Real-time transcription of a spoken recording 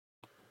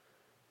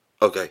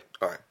Okay,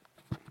 alright.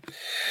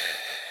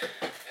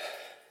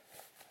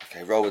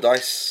 Okay, roll the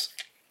dice.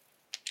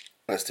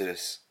 Let's do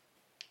this.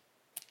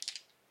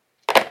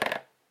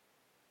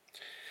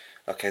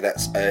 Okay,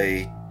 that's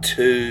a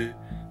 2,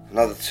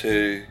 another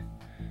 2,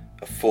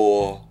 a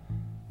 4,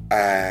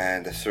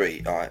 and a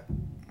 3. Alright.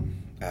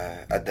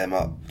 Add them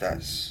up,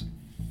 that's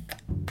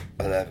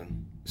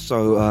 11.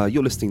 So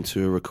you're listening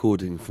to a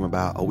recording from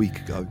about a week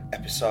ago.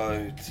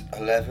 Episode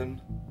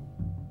 11.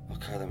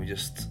 Okay, let me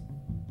just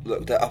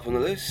look that up on the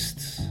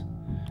list.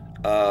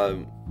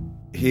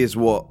 Here's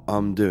what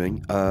I'm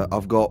doing.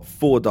 I've got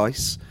 4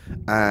 dice,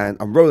 and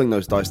I'm rolling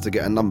those dice to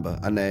get a number,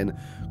 and then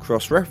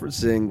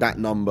cross-referencing that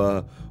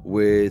number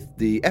with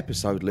the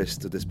episode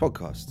list of this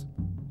podcast.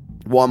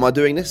 Why am I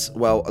doing this?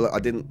 Well, I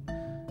didn't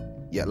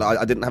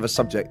have a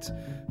subject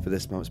for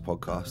this month's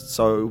podcast.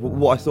 So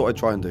what I thought I'd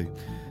try and do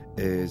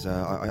is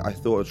I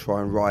thought I'd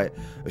try and write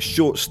a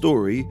short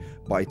story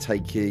by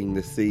taking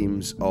the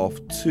themes of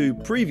 2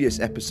 previous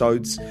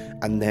episodes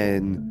and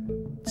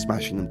then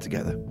smashing them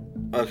together.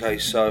 Okay,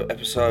 so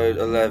episode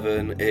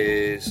 11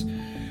 is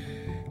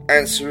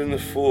answering the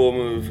form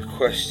of a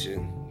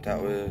question.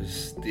 That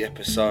was the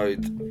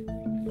episode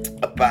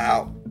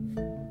about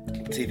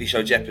the TV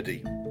show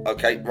Jeopardy.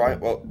 Okay, right,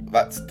 well,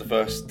 that's the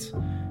first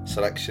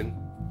selection.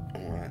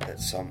 Alright,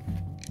 let's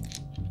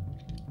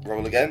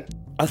roll again.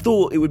 I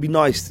thought it would be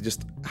nice to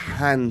just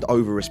hand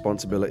over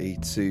responsibility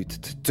to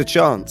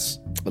chance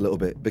a little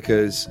bit,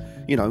 because,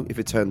 you know, if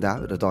it turned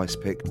out that the dice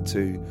picked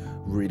 2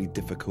 really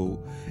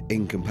difficult,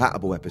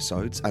 incompatible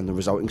episodes and the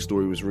resulting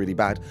story was really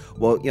bad,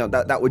 well, you know,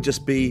 that would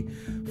just be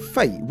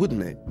fate,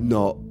 wouldn't it?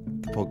 Not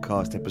the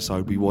podcast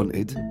episode we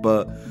wanted,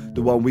 but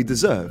the one we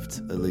deserved,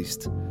 at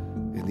least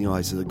in the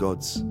eyes of the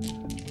gods.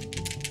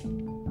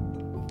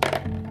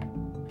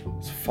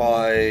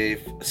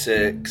 5,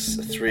 6,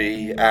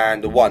 3,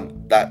 and a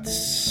 1.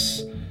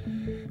 That's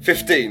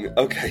 15.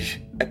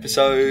 Okay,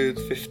 episode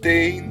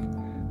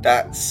 15.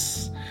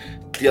 That's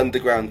the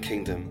Underground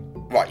Kingdom.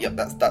 Right, yep,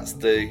 that's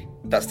the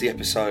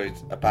episode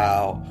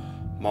about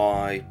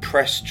my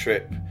press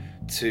trip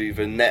to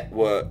the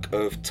network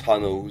of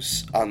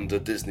tunnels under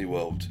Disney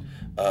World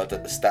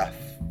that the staff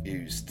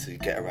used to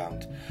get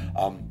around.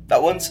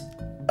 That one's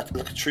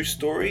like a true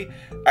story.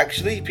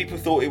 Actually, people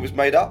thought it was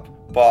made up,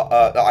 but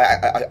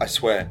I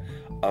swear,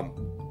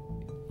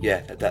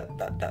 yeah,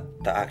 that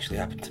actually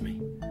happened to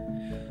me.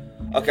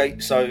 Okay,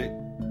 so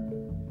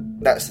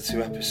that's the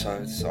 2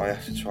 episodes I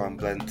have to try and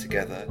blend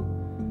together.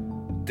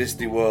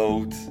 Disney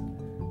World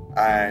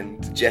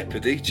and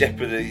Jeopardy.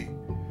 Jeopardy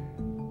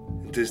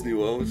and Disney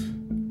World.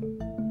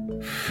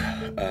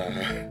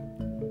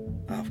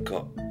 I've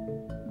got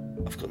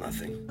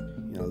nothing.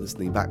 You know,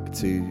 listening back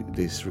to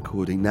this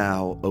recording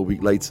now, a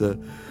week later,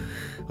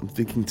 I'm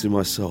thinking to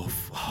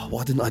myself,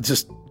 why didn't I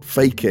just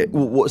fake it?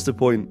 What's the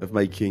point of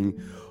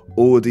making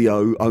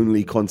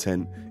audio-only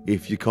content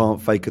if you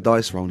can't fake a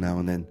dice roll now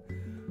and then?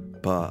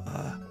 But,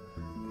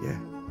 yeah,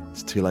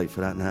 it's too late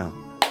for that now.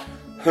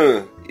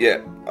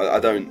 Yeah, I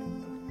don't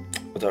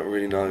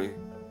really know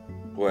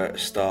where to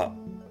start.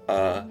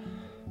 I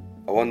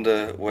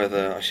wonder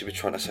whether I should be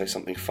trying to say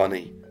something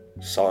funny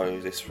so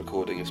this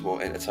recording is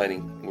more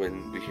entertaining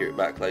when we hear it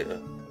back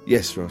later.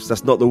 Yes, Ross,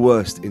 that's not the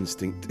worst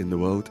instinct in the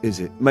world, is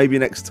it? Maybe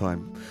next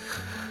time.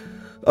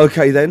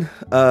 Okay then,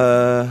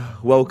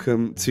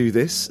 welcome to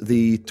this,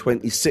 the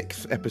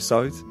 26th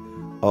episode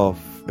of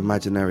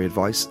Imaginary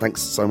Advice.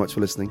 Thanks so much for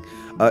listening.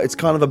 It's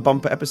kind of a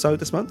bumper episode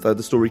this month.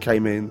 The story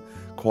came in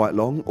quite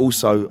long.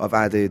 Also, I've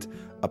added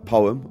a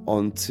poem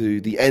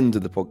onto the end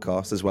of the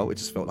podcast as well. It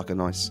just felt like a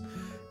nice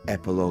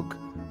epilogue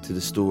to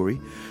the story.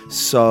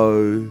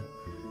 So,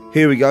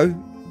 here we go.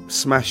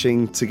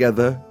 Smashing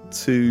together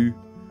 2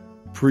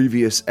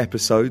 previous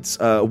episodes.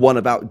 One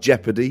about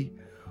Jeopardy,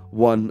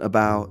 one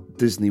about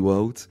Disney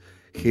World.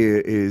 Here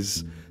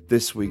is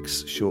this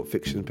week's short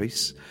fiction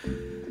piece.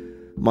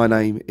 My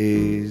name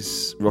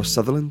is Ross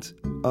Sutherland.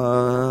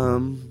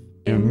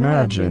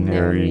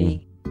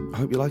 Imaginary I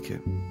hope you like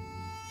it.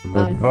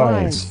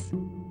 Advice.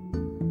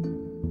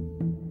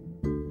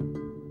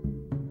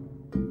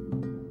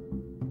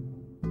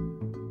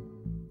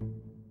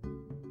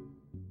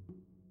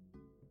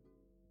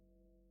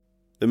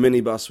 The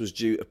minibus was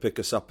due to pick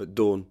us up at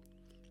dawn.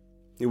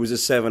 It was a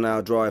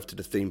 7-hour drive to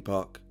the theme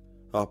park.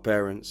 Our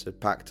parents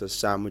had packed us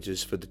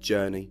sandwiches for the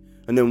journey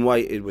and then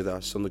waited with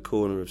us on the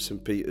corner of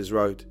St. Peter's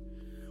Road.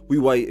 We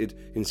waited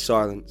in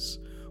silence,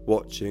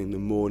 watching the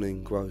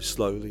morning grow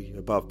slowly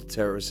above the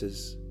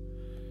terraces.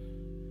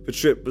 The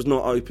trip was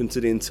not open to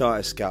the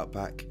entire Scout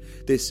Pack.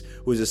 This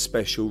was a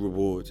special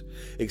reward,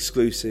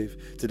 exclusive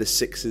to the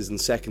 6s and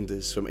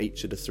 2nders from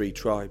each of the 3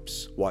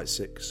 tribes: White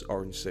 6,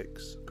 Orange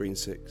 6, Green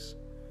 6.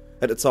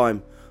 At the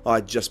time, I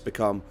had just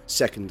become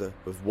 2nder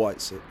of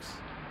White 6.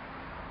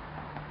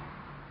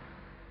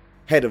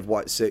 Head of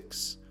White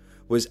 6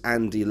 was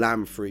Andy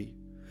Lamprey,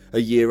 a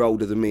year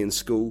older than me in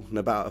school and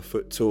about a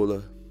foot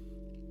taller.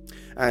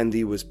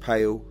 Andy was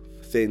pale,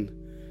 thin,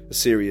 a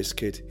serious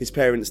kid. His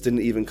parents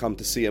didn't even come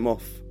to see him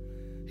off.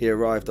 He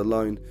arrived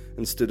alone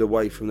and stood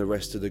away from the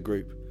rest of the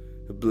group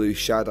a blue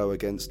shadow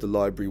against the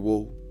library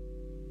wall.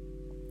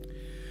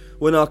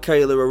 When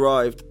Arcala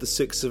arrived, the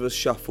 6 of us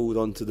shuffled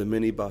onto the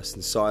minibus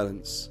in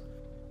silence.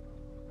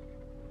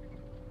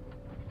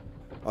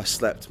 I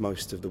slept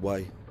most of the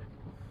way.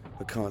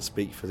 I can't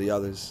speak for the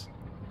others.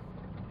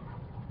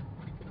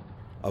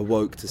 I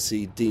woke to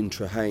see Dean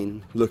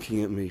Trehane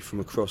looking at me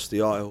from across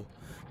the aisle,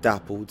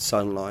 dappled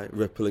sunlight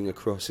rippling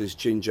across his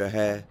ginger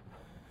hair.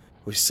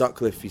 "We're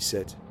Sutcliffe," he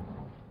said.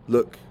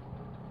 "Look."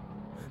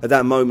 At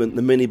that moment,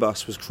 the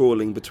minibus was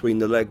crawling between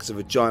the legs of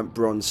a giant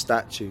bronze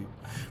statue.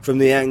 From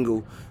the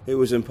angle, it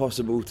was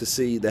impossible to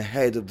see the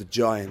head of the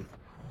giant.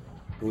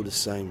 All the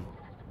same,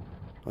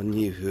 I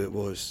knew who it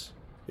was.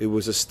 It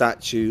was a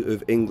statue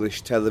of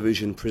English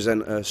television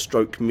presenter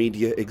stroke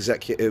media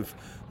executive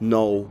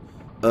Noel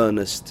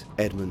Ernest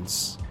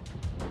Edmonds.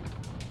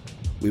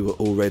 We were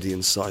already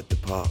inside the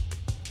park.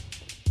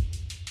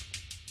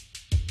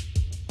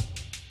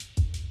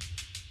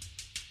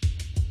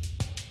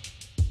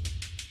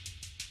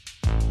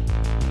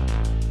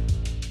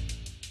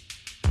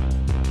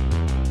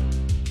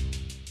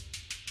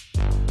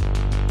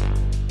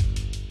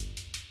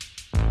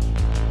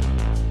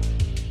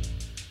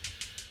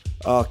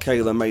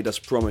 Arcala made us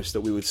promise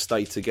that we would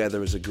stay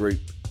together as a group.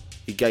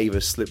 He gave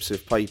us slips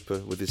of paper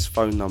with his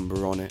phone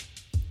number on it.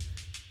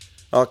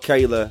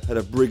 Arcala had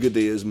a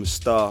brigadier's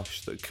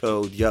moustache that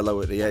curled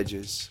yellow at the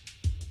edges.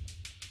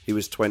 He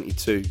was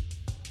 22.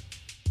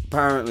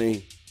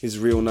 Apparently, his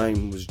real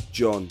name was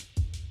John.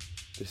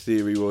 The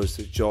theory was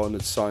that John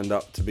had signed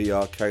up to be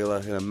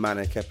Arcala in a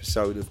manic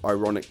episode of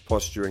ironic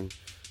posturing,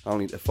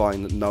 only to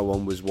find that no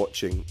one was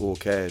watching or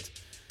cared,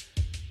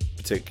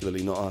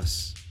 particularly not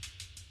us.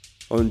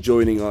 On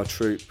joining our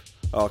troupe,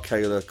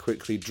 Arcala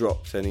quickly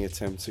dropped any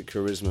attempt at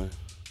charisma.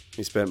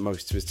 He spent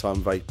most of his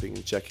time vaping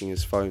and checking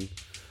his phone.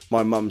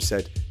 My mum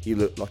said he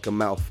looked like a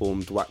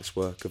malformed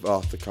waxwork of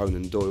Arthur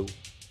Conan Doyle.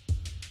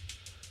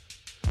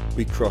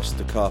 We crossed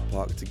the car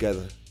park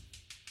together.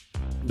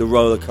 The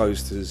roller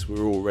coasters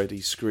were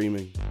already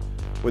screaming.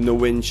 When the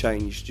wind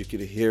changed, you could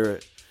hear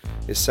it.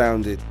 It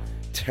sounded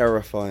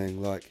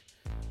terrifying, like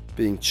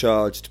being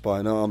charged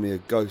by an army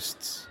of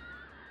ghosts.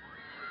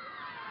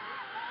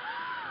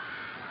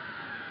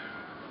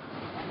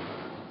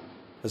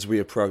 As we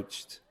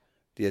approached,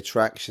 the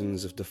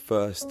attractions of the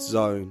first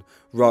zone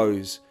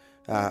rose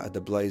out of the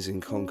blazing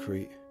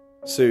concrete.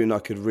 Soon I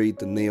could read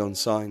the neon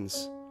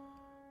signs.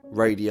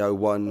 Radio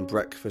 1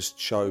 Breakfast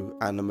Show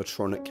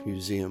Animatronic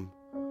Museum.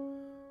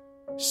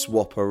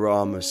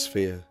 Swaparama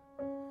Sphere.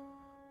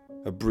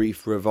 A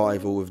brief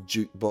revival of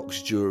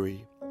Jukebox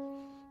Jury.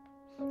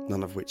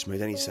 None of which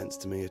made any sense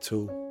to me at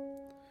all.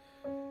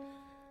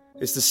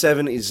 "It's the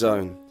 70s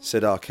zone,"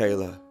 said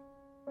Arcala.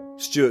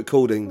 Stuart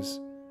Caldings,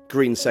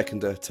 Green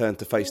seconder, turned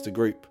to face the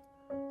group.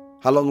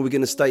 "How long are we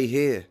going to stay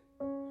here?"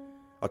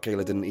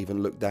 Arcala didn't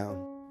even look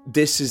down.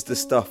 "This is the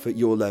stuff at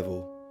your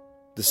level.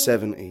 The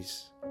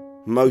 70s.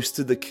 Most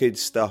of the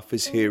kids' stuff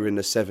is here in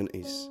the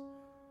 70s.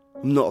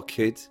 I'm not a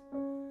kid."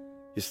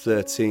 "You're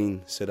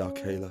 13, said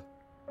Arcala.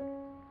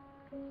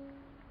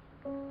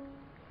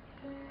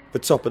 The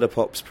Top of the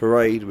Pops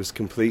parade was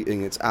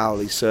completing its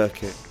hourly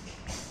circuit.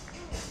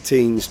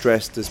 Teens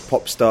dressed as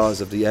pop stars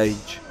of the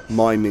age,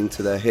 miming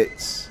to their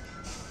hits.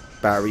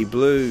 "Barry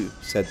Blue,"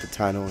 said the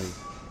tannoy.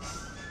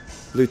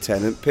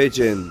 "Lieutenant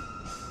Pigeon."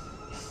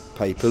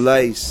 "Paper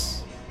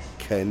Lace."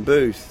 "Ken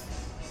Booth."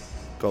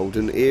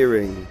 "Golden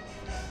Earring."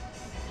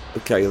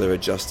 Arcala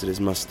adjusted his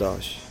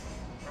moustache.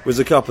 "Was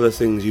a couple of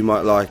things you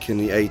might like in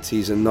the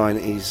 80s and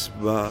 90s,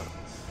 but..."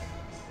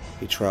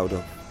 He trailed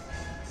off.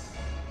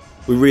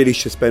 "We really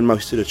should spend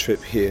most of the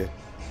trip here.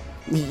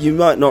 You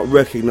might not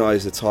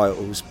recognise the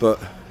titles, but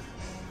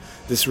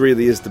this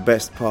really is the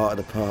best part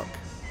of the park."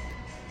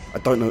 "I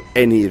don't know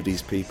any of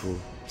these people,"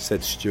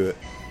 said Stuart.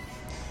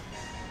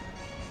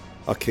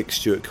 I kicked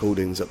Stuart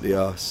Caldings up the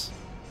arse.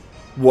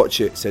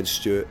 "Watch it," said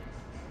Stuart.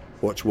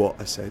 "Watch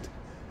what?" I said.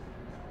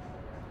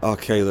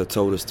 Arcala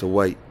told us to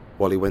wait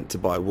while he went to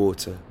buy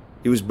water.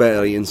 He was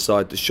barely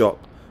inside the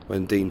shop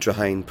when Dean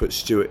Trehane put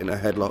Stuart in a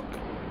headlock.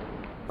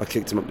 I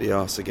kicked him up the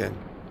arse again.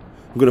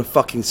 "I'm gonna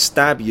fucking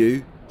stab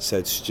you,"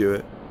 said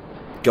Stuart.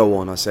 "Go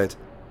on," I said,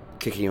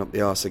 kicking him up the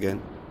arse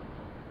again.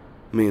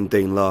 Me and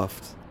Dean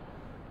laughed.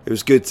 It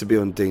was good to be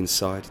on Dean's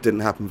side. It didn't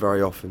happen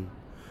very often.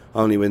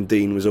 Only when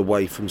Dean was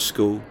away from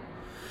school.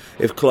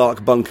 If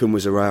Clark Bunkum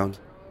was around,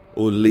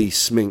 or Lee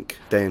Smink,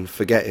 then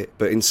forget it.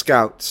 But in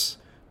Scouts,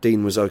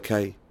 Dean was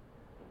okay.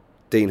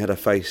 Dean had a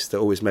face that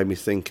always made me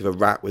think of a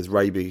rat with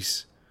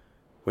rabies.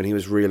 When he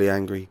was really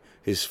angry,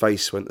 his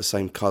face went the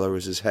same colour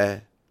as his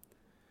hair.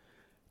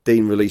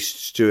 Dean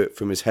released Stuart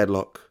from his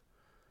headlock.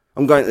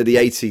 "I'm going to the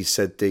 80s,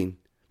 said Dean.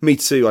 "Me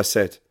too," I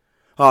said.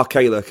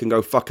 "Arcala can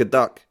go fuck a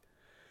duck."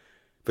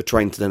 The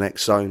train to the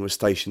next zone was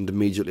stationed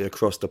immediately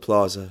across the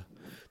plaza.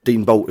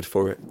 Dean bolted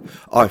for it.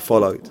 I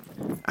followed,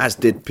 as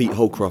did Pete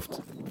Holcroft,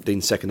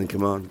 Dean's second in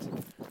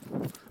command.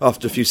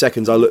 After a few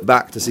seconds I looked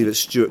back to see that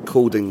Stuart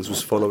Caldings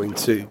was following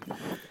too.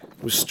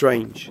 It was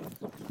strange.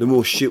 The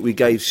more shit we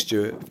gave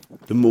Stuart,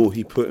 the more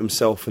he put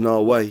himself in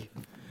our way.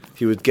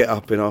 He would get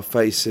up in our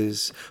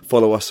faces,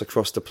 follow us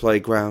across the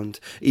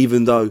playground,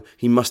 even though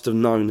he must have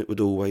known it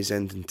would always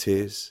end in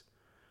tears.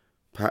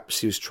 Perhaps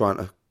he was trying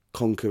to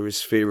conquer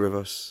his fear of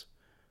us.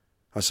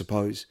 I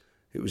suppose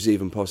it was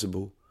even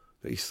possible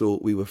that he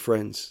thought we were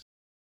friends.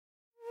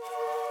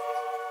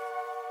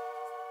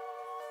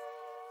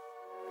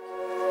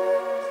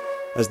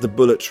 As the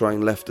bullet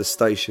train left the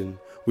station,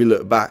 we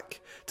looked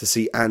back to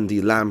see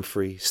Andy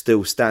Lamprey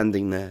still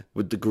standing there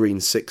with the green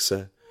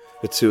sixer,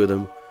 the two of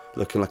them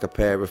looking like a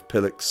pair of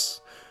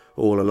pillocks,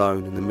 all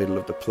alone in the middle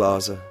of the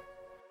plaza.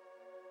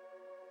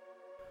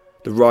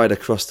 The ride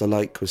across the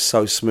lake was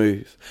so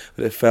smooth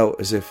that it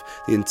felt as if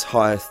the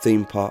entire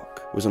theme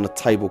park was on a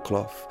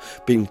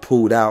tablecloth being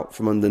pulled out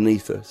from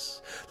underneath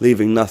us,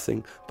 leaving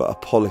nothing but a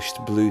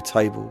polished blue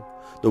table,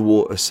 the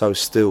water so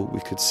still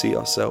we could see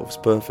ourselves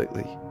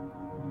perfectly.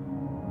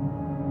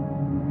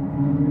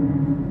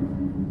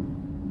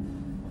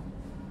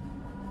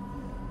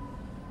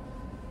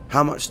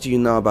 How much do you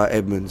know about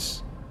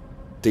Edmonds?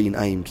 Dean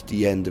aimed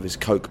the end of his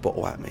Coke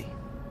bottle at me.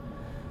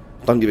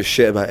 Don't give a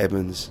shit about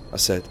Edmonds, I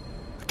said.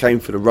 I came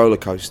for the roller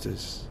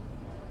coasters.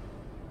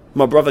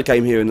 My brother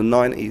came here in the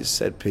 90s,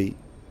 said Pete,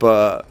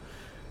 but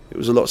it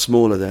was a lot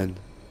smaller then.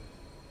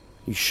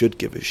 You should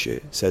give a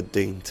shit, said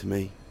Dean to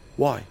me.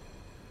 Why? You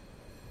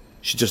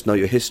should just know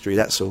your history,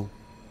 that's all.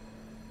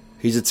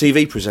 He's a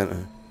TV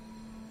presenter.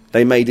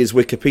 They made his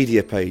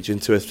Wikipedia page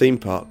into a theme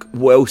park.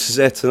 What else is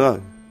there to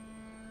know?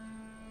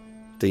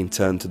 Dean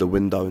turned to the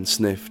window and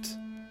sniffed.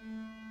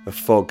 A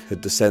fog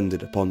had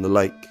descended upon the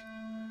lake.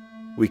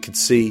 We could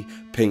see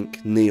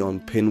pink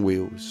neon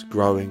pinwheels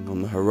growing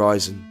on the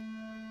horizon.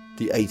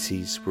 The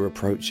 80s were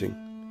approaching,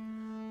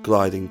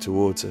 gliding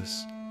towards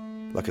us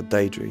like a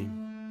daydream.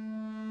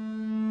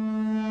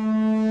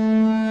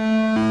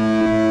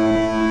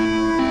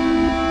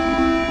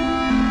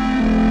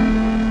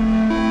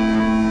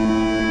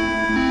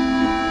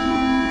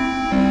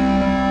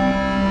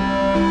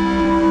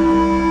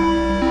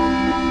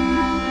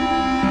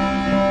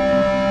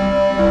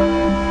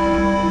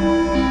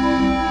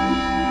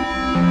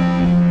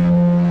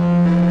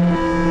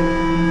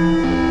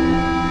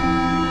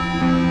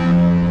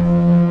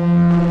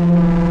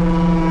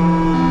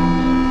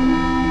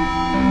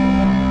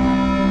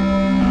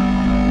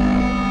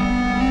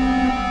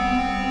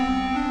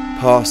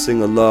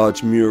 Passing a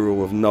large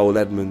mural of Noel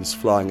Edmonds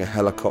flying a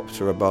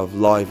helicopter above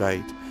Live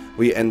Aid,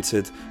 we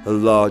entered a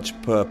large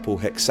purple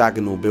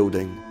hexagonal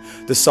building.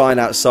 The sign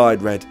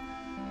outside read,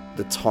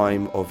 "The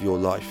Time of Your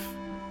Life."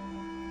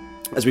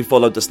 As we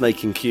followed the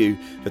snaking queue,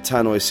 the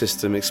tannoy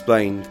system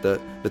explained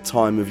that The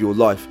Time of Your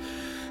Life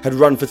had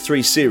run for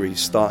 3 series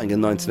starting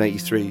in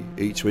 1983.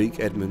 Each week,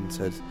 Edmonds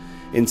had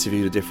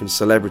interviewed a different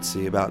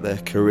celebrity about their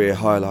career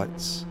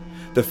highlights.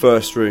 The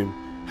first room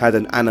had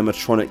an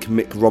animatronic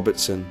Mick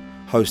Robertson,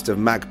 host of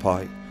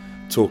Magpie,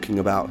 talking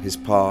about his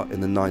part in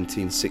the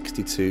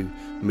 1962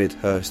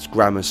 Midhurst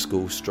Grammar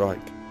School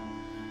strike.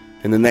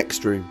 In the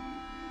next room,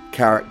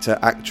 character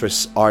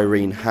actress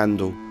Irene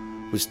Handel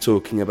was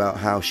talking about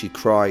how she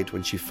cried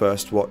when she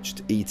first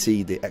watched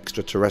E.T. the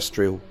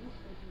Extraterrestrial.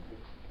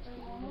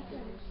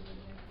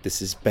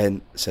 "This is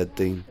Bent," said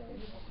Dean.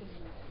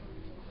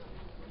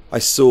 I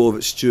saw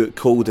that Stuart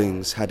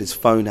Caldings had his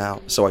phone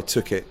out, so I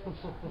took it.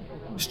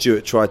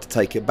 Stuart tried to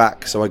take it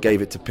back, so I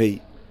gave it to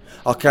Pete.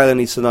 "Our Keller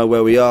needs to know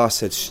where we are,"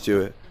 said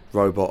Stuart,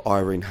 robot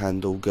Irene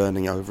Handel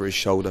gurning over his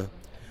shoulder.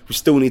 "We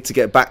still need to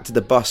get back to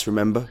the bus,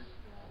 remember?"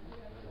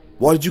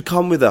 "Why did you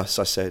come with us?"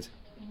 I said.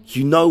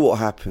 "You know what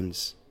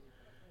happens."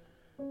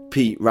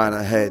 Pete ran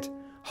ahead,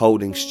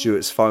 holding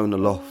Stuart's phone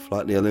aloft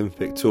like the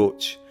Olympic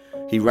torch.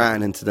 He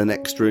ran into the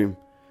next room.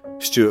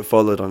 Stuart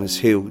followed on his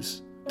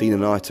heels. Dean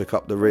and I took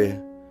up the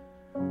rear.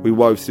 We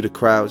wove through the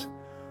crowd,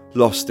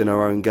 lost in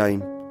our own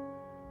game.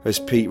 As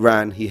Pete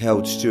ran, he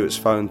held Stuart's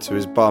phone to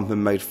his bum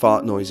and made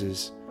fart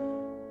noises.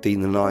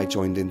 Dean and I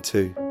joined in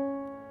too.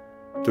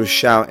 There was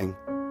shouting.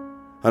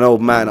 An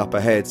old man up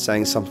ahead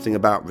saying something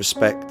about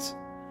respect.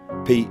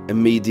 Pete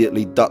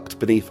immediately ducked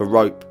beneath a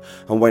rope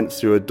and went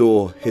through a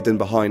door hidden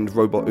behind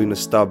robot Una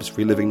Stubbs,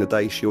 reliving the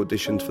day she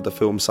auditioned for the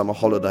film Summer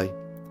Holiday.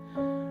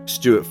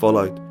 Stuart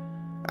followed,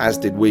 as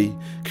did we,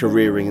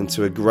 careering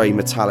into a grey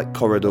metallic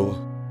corridor.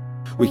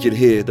 We could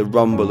hear the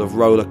rumble of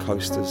roller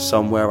coasters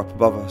somewhere up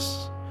above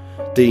us.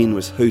 Dean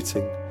was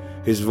hooting,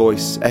 his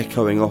voice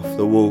echoing off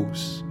the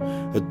walls.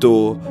 A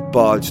door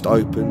barged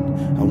open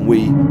and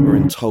we were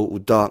in total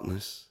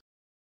darkness.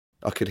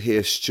 I could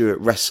hear Stuart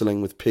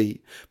wrestling with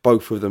Pete,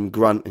 both of them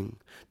grunting,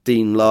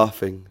 Dean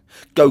laughing.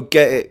 "Go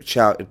get it,"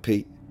 shouted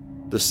Pete,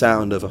 the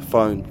sound of a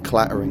phone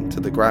clattering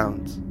to the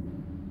ground.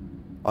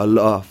 I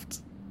laughed,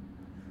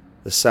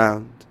 the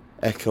sound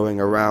echoing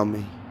around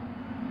me,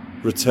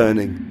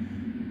 returning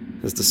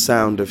as the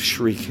sound of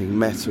shrieking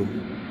metal.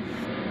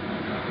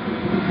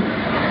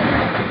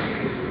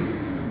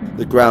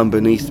 The ground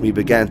beneath me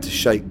began to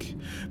shake,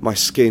 my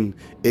skin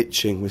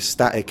itching with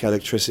static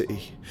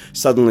electricity.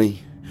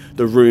 Suddenly,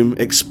 the room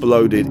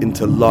exploded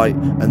into light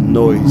and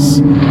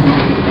noise.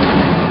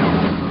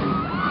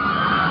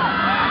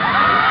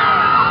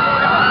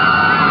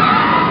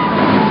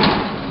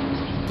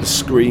 The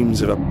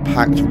screams of a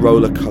packed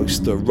roller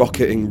coaster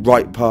rocketing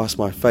right past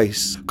my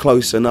face,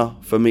 close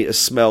enough for me to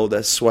smell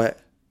their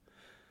sweat.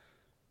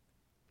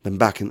 Then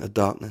back into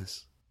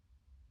darkness.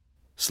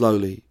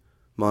 Slowly,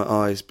 my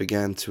eyes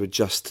began to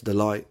adjust to the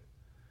light.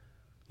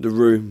 The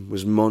room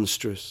was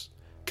monstrous,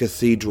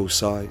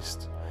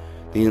 cathedral-sized,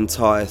 the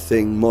entire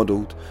thing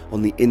modelled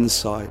on the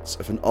insides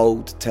of an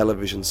old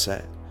television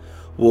set.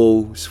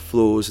 Walls,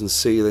 floors and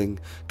ceiling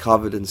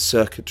covered in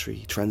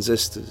circuitry,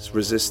 transistors,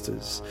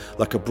 resistors,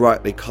 like a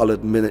brightly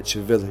coloured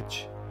miniature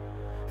village.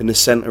 In the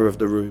centre of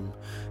the room,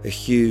 a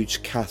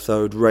huge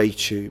cathode ray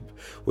tube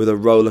with a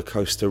roller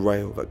coaster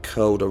rail that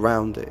curled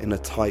around it in a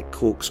tight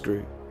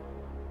corkscrew.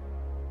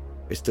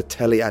 "It's the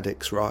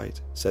Telly-Addicts ride,"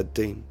 said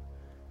Dean.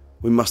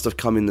 "We must have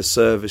come in the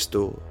service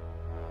door."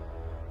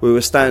 We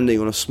were standing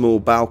on a small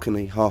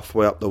balcony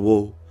halfway up the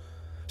wall.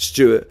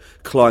 Stuart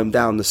climbed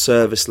down the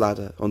service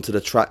ladder onto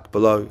the track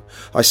below.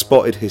 I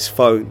spotted his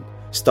phone,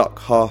 stuck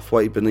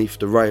halfway beneath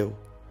the rail.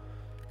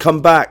 "Come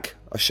back!"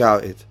 I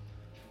shouted.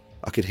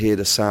 I could hear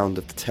the sound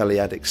of the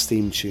Telly-Addicts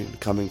theme tune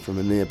coming from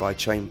a nearby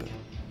chamber.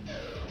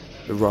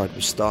 The ride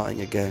was starting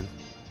again.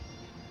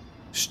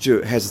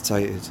 Stuart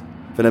hesitated,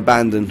 then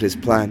abandoned his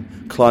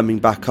plan, climbing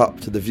back up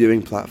to the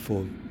viewing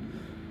platform.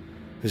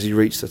 As he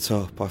reached the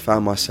top, I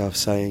found myself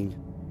saying,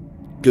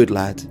 "Good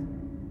lad."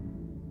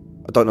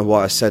 I don't know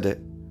why I said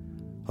it.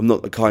 I'm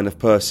not the kind of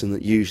person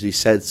that usually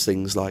says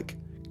things like,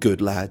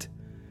 "Good lad."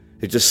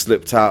 It just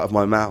slipped out of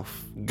my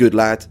mouth. "Good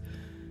lad."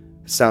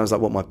 It sounds like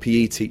what my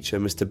PE teacher,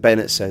 Mr.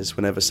 Bennett, says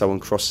whenever someone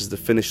crosses the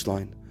finish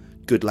line.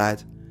 "Good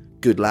lad,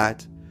 good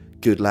lad,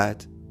 good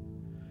lad."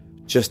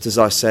 Just as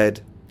I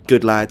said,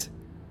 "Good lad,"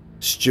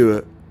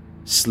 Stuart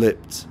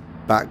slipped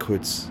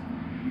backwards.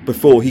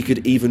 Before he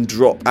could even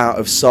drop out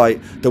of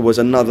sight, there was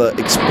another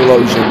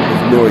explosion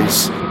of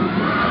noise.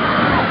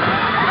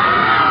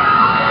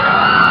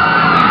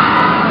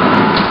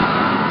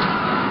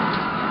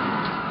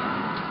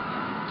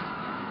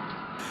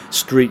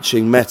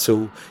 Screeching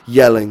metal,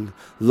 yelling,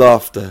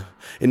 laughter.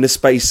 In the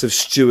space of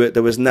Stuart,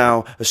 there was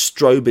now a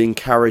strobing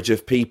carriage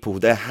of people,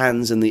 their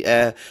hands in the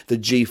air, the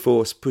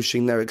G-force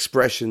pushing their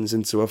expressions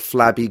into a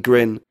flabby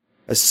grin.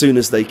 As soon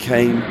as they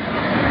came,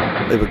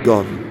 they were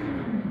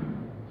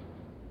gone.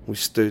 We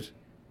stood,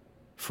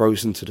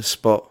 frozen to the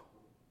spot.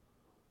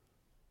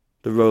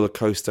 The roller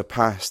coaster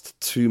passed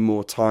 2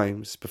 more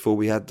times before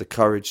we had the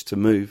courage to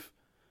move.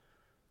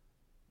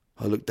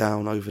 I looked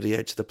down over the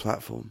edge of the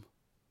platform.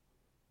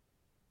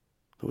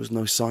 There was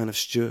no sign of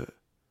Stuart.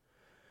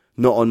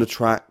 Not on the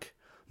track,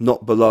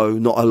 not below,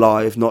 not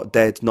alive, not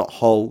dead, not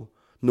whole,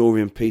 nor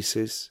in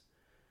pieces.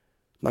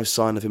 No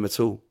sign of him at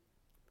all.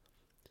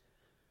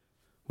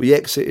 We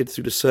exited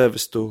through the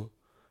service door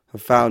and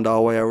found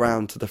our way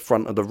around to the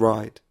front of the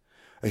ride.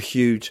 A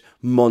huge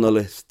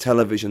monolith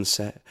television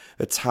set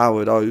that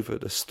towered over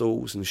the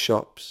stalls and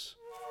shops.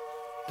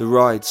 The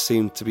ride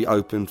seemed to be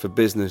open for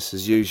business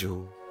as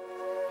usual.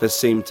 There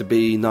seemed to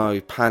be no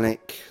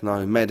panic,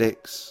 no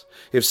medics.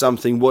 If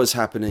something was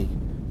happening,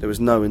 there was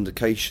no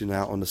indication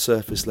out on the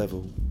surface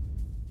level.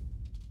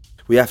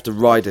 "We have to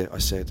ride it," I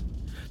said.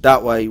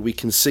 "That way we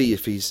can see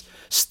if he's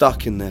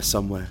stuck in there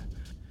somewhere.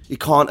 He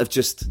can't have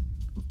just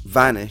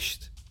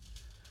vanished."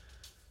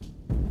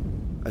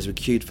 As we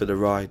queued for the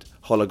ride,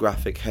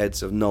 holographic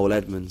heads of Noel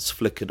Edmonds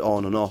flickered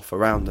on and off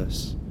around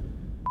us.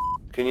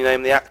 "Can you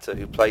name the actor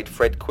who played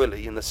Fred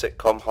Quilly in the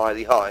sitcom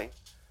Highly High?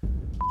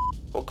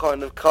 What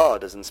kind of car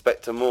does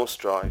Inspector Morse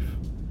drive?"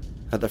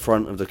 At the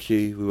front of the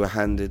queue, we were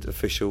handed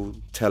official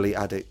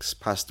Telly-Addicts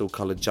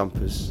pastel-coloured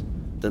jumpers,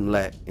 then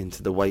let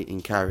into the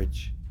waiting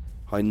carriage.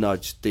 I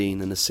nudged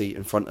Dean in the seat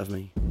in front of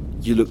me.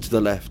 "You look to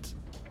the left,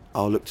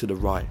 I'll look to the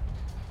right."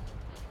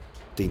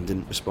 Dean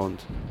didn't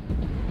respond.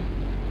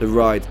 The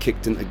ride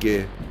kicked into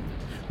gear.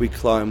 We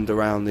climbed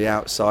around the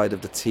outside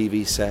of the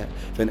TV set,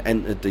 then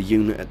entered the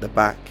unit at the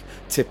back,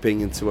 tipping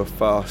into a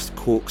fast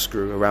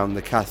corkscrew around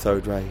the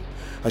cathode ray.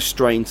 I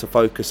strained to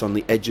focus on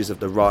the edges of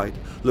the ride,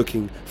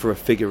 looking for a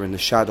figure in the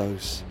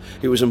shadows.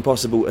 It was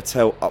impossible to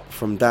tell up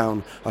from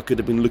down. I could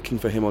have been looking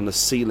for him on the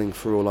ceiling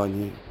for all I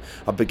knew.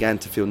 I began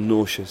to feel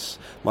nauseous,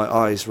 my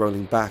eyes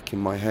rolling back in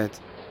my head.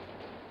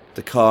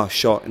 The car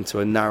shot into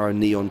a narrow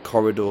neon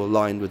corridor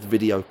lined with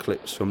video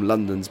clips from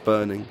London's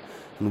burning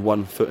and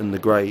One Foot in the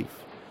Grave.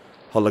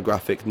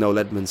 Holographic Noel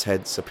Edmonds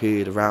heads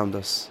appeared around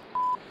us.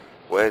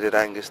 "Where did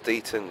Angus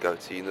Deaton go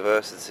to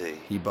university?"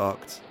 he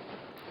barked.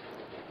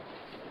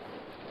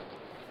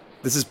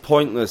 "This is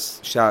pointless,"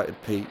 shouted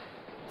Pete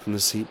from the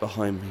seat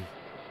behind me.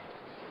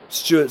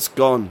 "Stuart's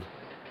gone."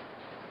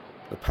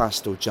 The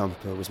pastel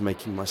jumper was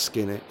making my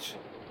skin itch.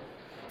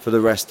 For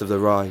the rest of the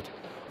ride,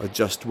 I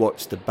just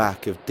watched the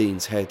back of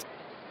Dean's head.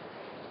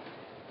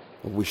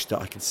 I wished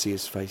that I could see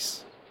his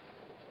face.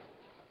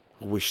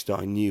 I wished that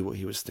I knew what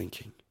he was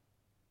thinking.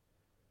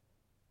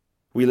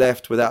 We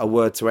left without a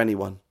word to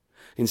anyone.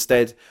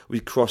 Instead, we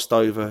crossed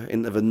over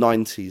into the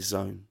 90s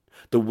zone.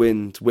 The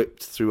wind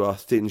whipped through our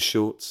thin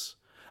shorts.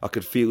 I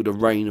could feel the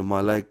rain on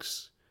my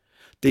legs.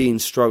 Dean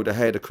strode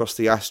ahead across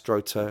the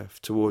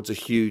AstroTurf towards a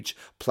huge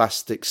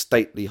plastic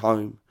stately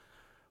home.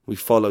 We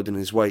followed in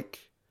his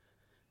wake.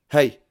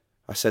 "Hey,"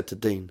 I said to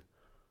Dean,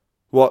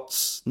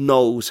 "what's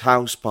Noel's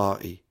house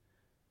party?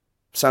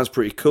 Sounds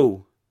pretty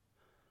cool."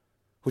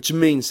 "What do you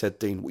mean?" said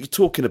Dean. "What are you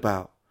talking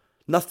about?"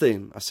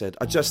 "Nothing," I said.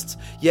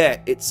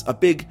 Yeah, it's a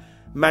big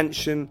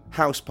mansion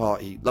house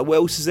party. Like, what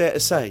else is there to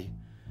say?"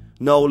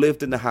 Noel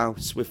lived in the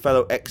house with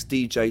fellow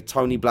ex-DJ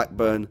Tony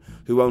Blackburn,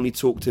 who only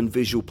talked in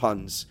visual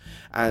puns.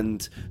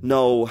 And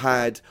Noel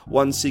had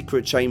one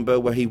secret chamber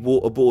where he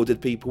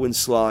waterboarded people in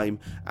slime,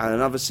 and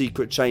another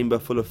secret chamber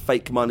full of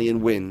fake money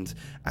and wind.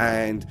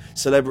 And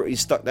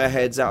celebrities stuck their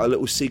heads out of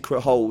little secret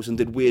holes and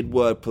did weird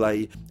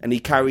wordplay. And he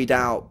carried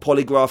out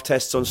polygraph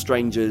tests on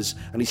strangers,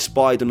 and he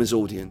spied on his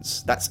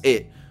audience. That's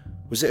it.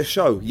 "Was it a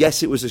show?"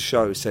 "Yes, it was a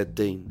show," said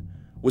Dean.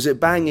 "Was it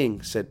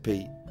banging?" said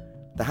Pete.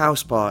 "The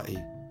house party?"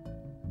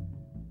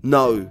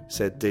 "No,"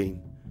 said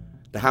Dean.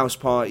 The house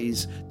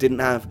parties didn't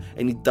have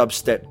any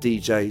dubstep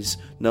DJs.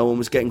 No one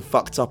was getting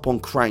fucked up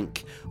on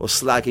crank or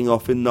slagging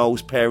off in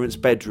Noel's parents'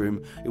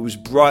 bedroom. It was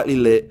brightly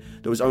lit.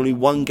 There was only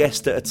one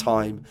guest at a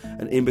time,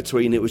 and in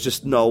between it was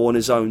just Noel on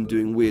his own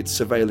doing weird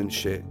surveillance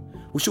shit.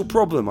 "What's your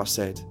problem?" I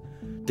said.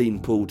 Dean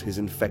pulled his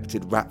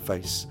infected rat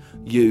face.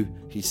 "You,"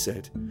 he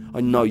said.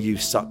 "I know you,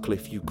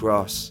 Sutcliffe, you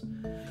grass.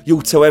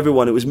 You'll tell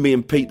everyone it was me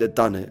and Pete that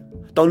done it.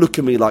 Don't look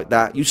at me like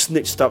that. You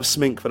snitched up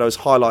Smink for those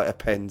highlighter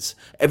pens.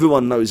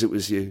 Everyone knows it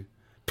was you."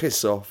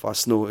 "Piss off," I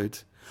snorted.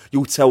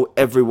 "You'll tell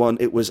everyone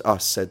it was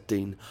us," said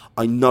Dean.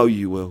 "I know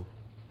you will."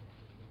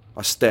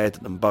 I stared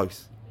at them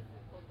both.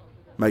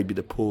 Maybe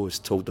the pause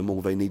told them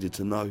all they needed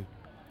to know.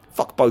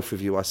 "Fuck both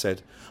of you," I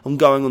said. "I'm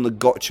going on the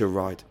gotcha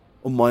ride.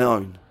 On my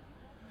own."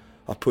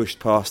 I pushed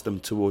past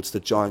them towards the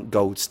giant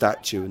gold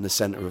statue in the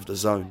centre of the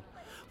zone.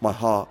 My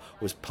heart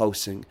was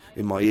pulsing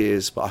in my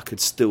ears, but I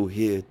could still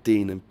hear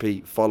Dean and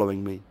Pete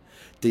following me,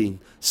 Dean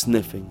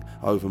sniffing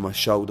over my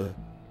shoulder.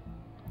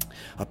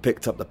 I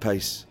picked up the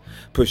pace,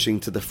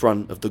 pushing to the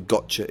front of the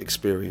gotcha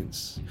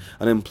experience.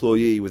 An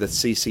employee with a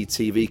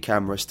CCTV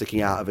camera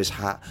sticking out of his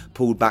hat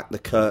pulled back the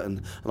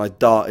curtain, and I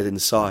darted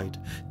inside,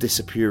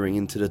 disappearing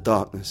into the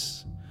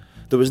darkness.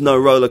 There was no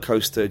roller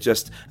coaster,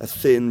 just a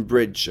thin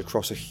bridge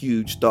across a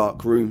huge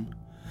dark room.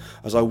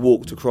 As I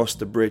walked across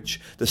the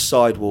bridge, the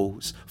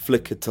sidewalls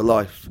flickered to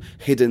life,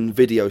 hidden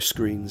video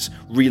screens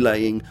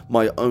relaying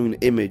my own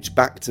image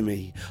back to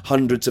me,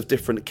 hundreds of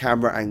different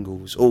camera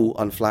angles, all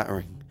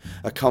unflattering,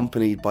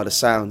 accompanied by the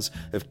sounds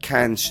of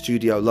canned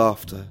studio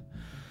laughter.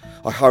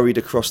 I hurried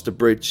across the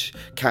bridge,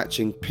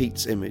 catching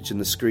Pete's image in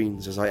the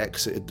screens as I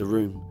exited the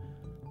room.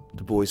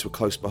 The boys were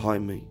close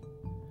behind me.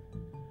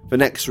 The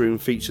next room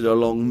featured a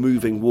long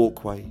moving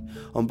walkway.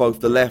 On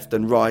both the left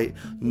and right,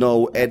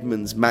 Noel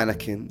Edmonds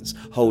mannequins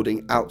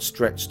holding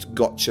outstretched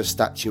gotcha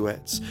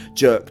statuettes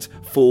jerked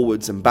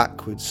forwards and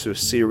backwards through a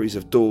series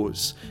of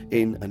doors,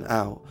 in and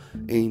out,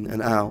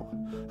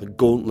 a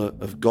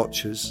gauntlet of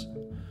gotchas.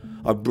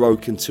 I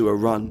broke into a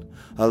run,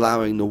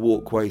 allowing the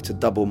walkway to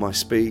double my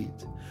speed.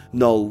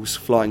 Noels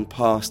flying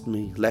past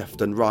me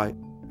left and right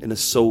in a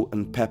salt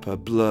and pepper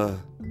blur.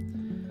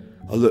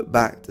 I looked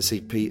back to see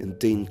Pete and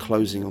Dean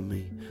closing on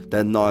me,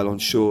 their nylon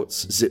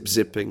shorts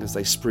zip-zipping as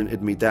they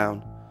sprinted me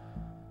down.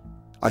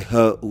 I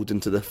hurtled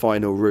into the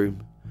final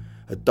room,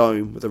 a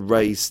dome with a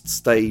raised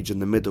stage in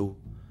the middle.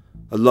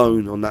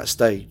 Alone on that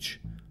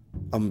stage,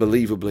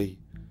 unbelievably,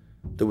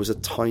 there was a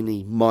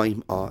tiny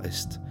mime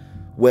artist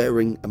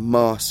wearing a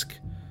mask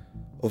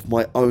of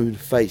my own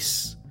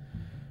face.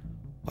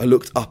 I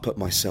looked up at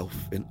myself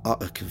in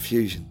utter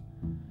confusion.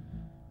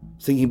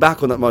 Thinking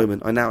back on that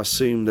moment, I now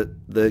assume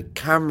that the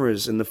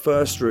cameras in the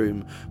first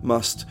room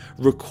must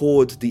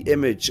record the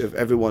image of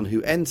everyone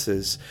who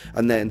enters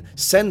and then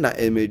send that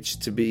image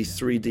to be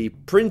 3D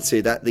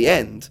printed at the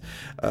end.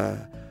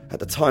 At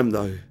the time,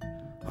 though,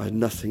 I had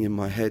nothing in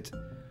my head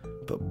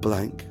but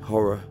blank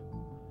horror.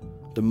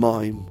 The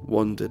mime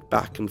wandered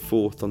back and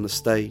forth on the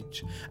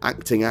stage,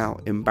 acting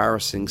out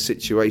embarrassing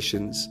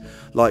situations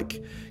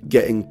like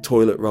getting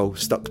toilet roll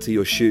stuck to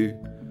your shoe,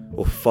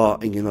 or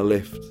farting in a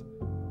lift,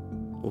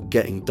 or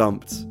getting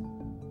dumped,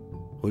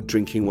 or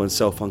drinking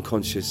oneself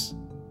unconscious.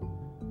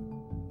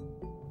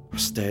 I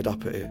stared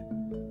up at it,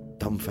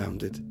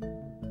 dumbfounded.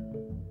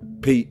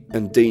 Pete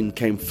and Dean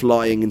came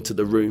flying into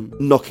the room,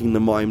 knocking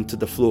the mime to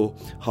the floor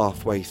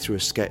halfway through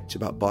a sketch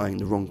about buying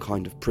the wrong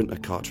kind of printer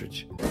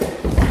cartridge.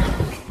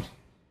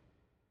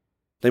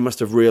 They must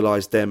have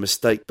realised their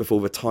mistake before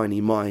the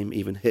tiny mime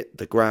even hit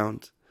the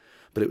ground,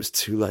 but it was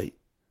too late.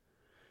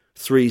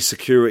 3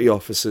 security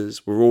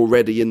officers were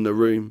already in the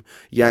room,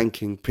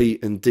 yanking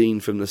Pete and Dean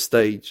from the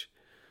stage.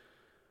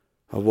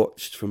 I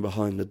watched from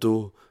behind the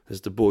door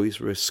as the boys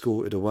were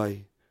escorted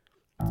away.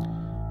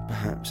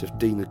 Perhaps if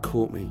Dean had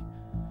caught me,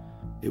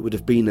 it would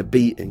have been a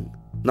beating,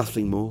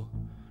 nothing more,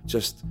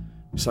 just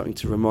something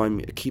to remind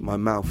me to keep my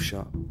mouth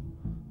shut,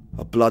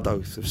 a blood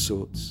oath of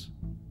sorts.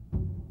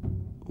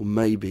 Or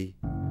maybe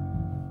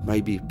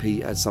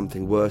Pete had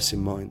something worse in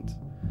mind.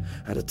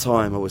 At the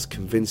time I was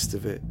convinced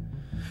of it.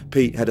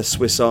 Pete had a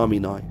Swiss Army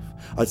knife.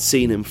 I'd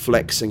seen him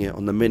flexing it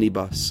on the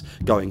minibus,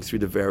 going through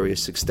the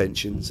various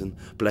extensions and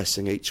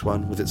blessing each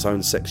one with its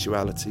own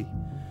sexuality.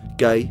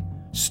 Gay,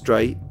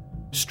 straight,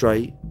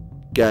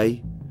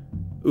 gay,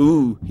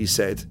 "Ooh," he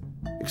said,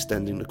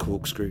 extending the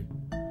corkscrew.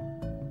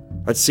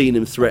 I'd seen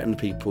him threaten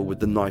people with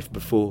the knife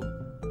before.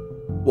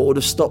 What would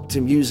have stopped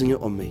him using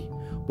it on me?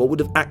 What would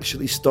have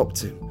actually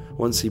stopped him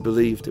once he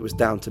believed it was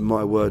down to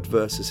my word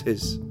versus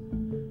his?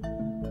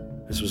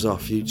 This was our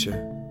future.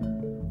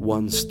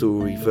 One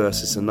story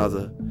versus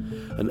another.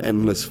 An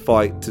endless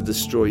fight to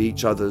destroy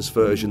each other's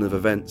version of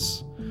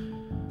events.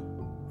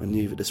 I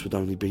knew that this would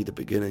only be the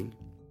beginning.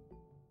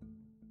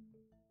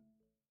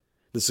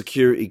 The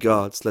security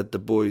guards led the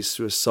boys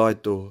through a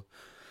side door.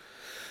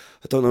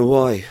 I don't know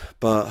why,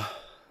 but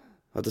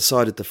I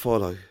decided to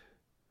follow.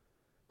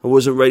 I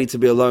wasn't ready to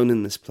be alone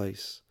in this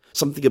place.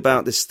 Something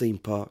about this theme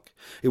park.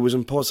 It was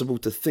impossible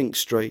to think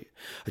straight.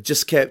 I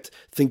just kept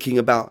thinking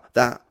about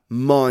that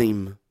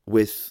mime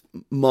with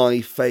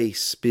my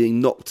face being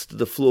knocked to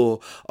the floor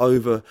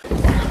over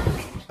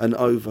and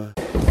over.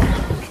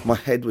 My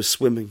head was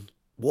swimming.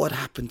 What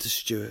happened to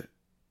Stuart?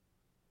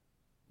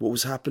 What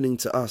was happening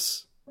to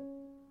us?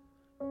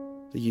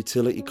 The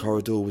utility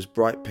corridor was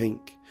bright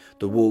pink,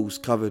 the walls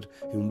covered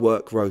in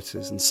work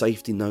rotas and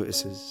safety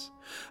notices.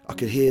 I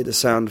could hear the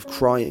sound of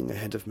crying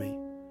ahead of me.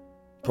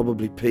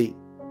 Probably Pete.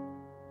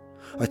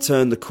 I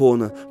turned the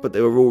corner, but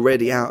they were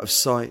already out of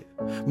sight.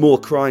 More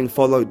crying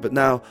followed, but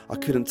now I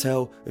couldn't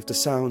tell if the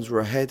sounds were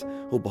ahead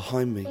or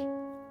behind me.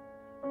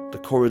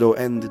 The corridor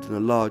ended in a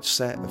large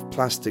set of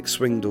plastic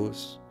swing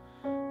doors.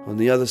 On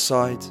the other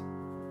side,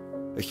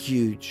 a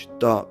huge,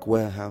 dark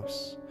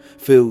warehouse,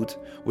 filled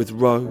with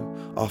row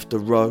after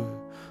row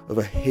of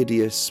a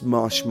hideous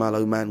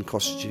marshmallow man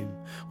costume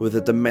with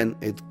a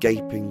demented,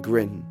 gaping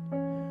grin.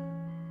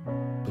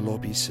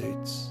 Blobby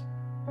suits,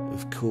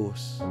 of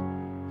course.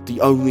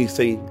 The only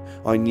thing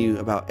I knew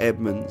about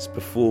Edmonds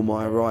before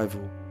my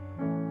arrival.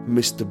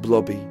 Mr.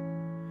 Blobby.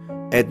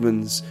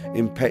 Edmonds'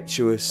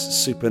 impetuous,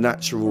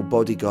 supernatural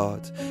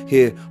bodyguard.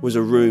 Here was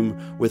a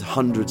room with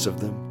hundreds of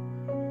them.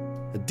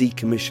 A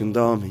decommissioned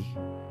army.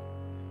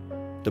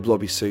 The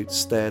Blobby suits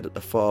stared at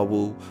the far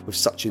wall with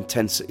such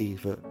intensity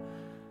that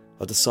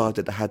I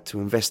decided I had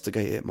to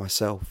investigate it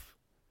myself.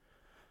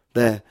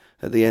 There,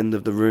 at the end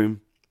of the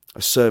room,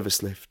 a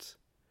service lift.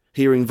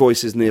 Hearing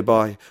voices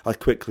nearby, I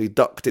quickly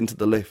ducked into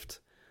the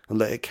lift and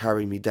let it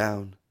carry me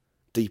down,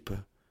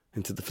 deeper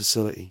into the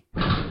facility.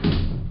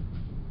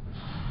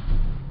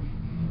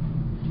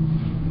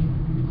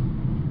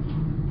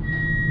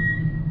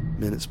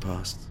 Minutes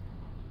passed.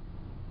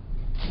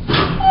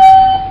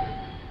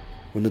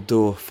 When the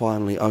door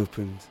finally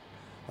opened,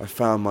 I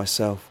found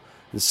myself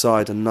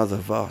inside another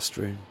vast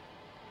room.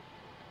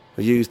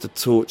 I used the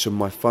torch on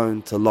my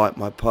phone to light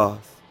my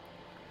path.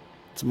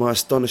 To my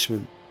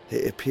astonishment,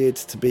 it appeared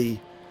to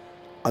be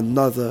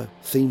another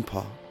theme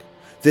park.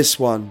 This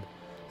one,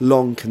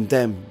 long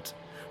condemned,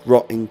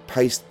 rotting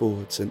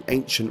pasteboards and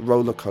ancient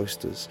roller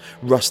coasters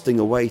rusting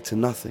away to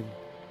nothing.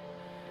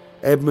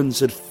 Edmonds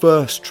had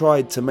first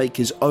tried to make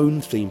his own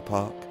theme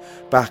park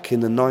back in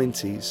the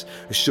 90s,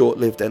 a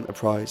short-lived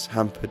enterprise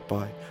hampered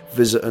by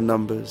visitor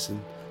numbers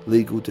and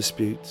legal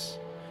disputes.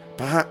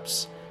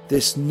 Perhaps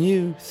this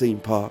new theme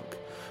park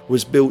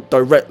was built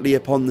directly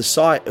upon the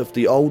site of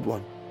the old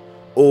one,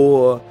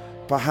 or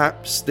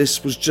perhaps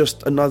this was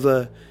just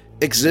another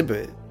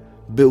exhibit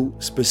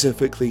built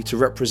specifically to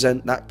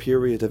represent that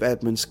period of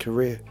Edmund's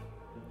career.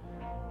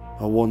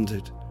 I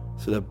wandered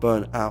through the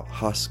burnt-out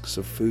husks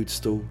of food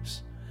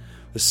stalls,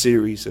 a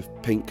series of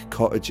pink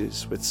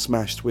cottages with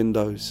smashed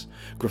windows,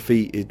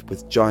 graffitied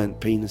with giant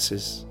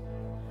penises.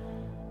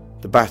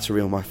 The battery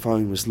on my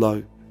phone was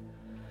low.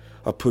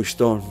 I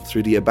pushed on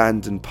through the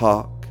abandoned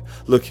park,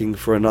 looking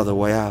for another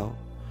way out,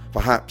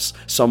 perhaps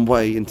some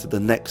way into the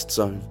next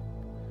zone.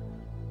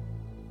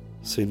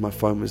 Soon my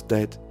phone was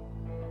dead,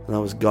 and I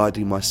was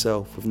guiding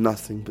myself with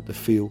nothing but the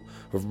feel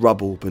of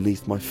rubble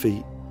beneath my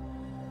feet.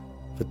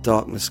 The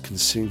darkness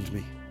consumed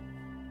me,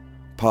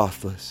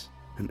 pathless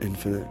and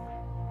infinite.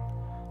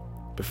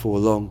 Before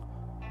long,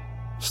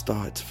 I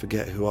started to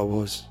forget who I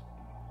was.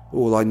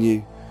 All I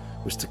knew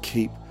was to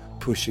keep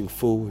pushing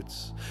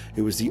forwards.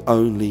 It was the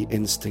only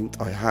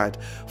instinct I had.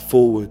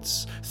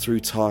 Forwards through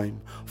time,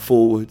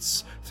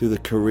 forwards through the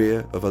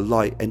career of a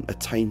light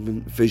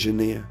entertainment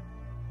visioneer.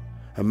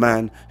 A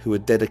man who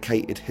had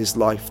dedicated his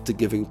life to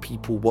giving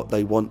people what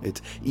they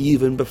wanted,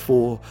 even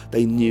before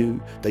they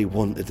knew they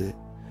wanted it.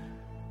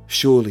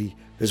 Surely,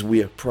 as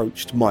we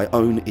approached my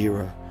own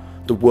era,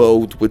 the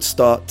world would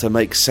start to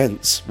make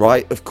sense,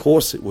 right? Of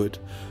course it would.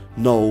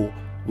 Noel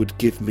would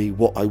give me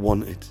what I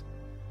wanted.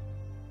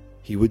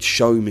 He would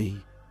show me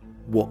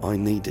what I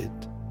needed.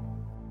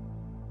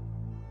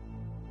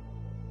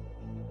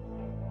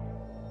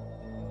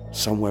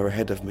 Somewhere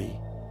ahead of me,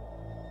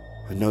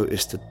 I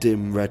noticed a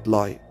dim red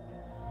light.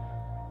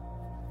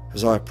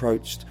 As I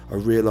approached, I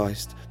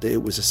realised that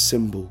it was a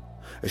symbol,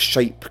 a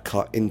shape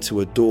cut into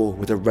a door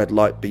with a red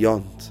light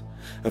beyond.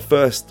 At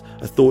first,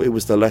 I thought it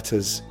was the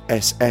letters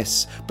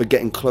SS, but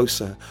getting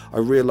closer, I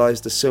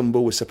realised the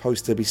symbol was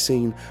supposed to be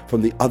seen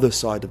from the other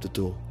side of the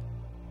door.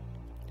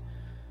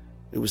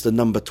 It was the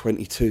number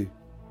 22.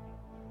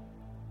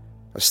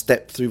 I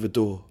stepped through the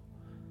door,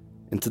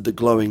 into the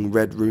glowing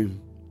red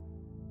room.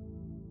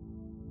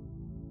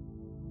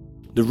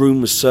 The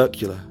room was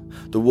circular,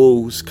 the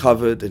walls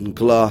covered in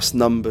glass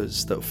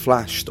numbers that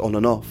flashed on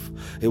and off.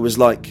 It was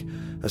like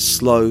a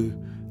slow,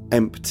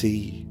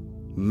 empty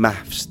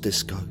maths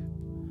disco.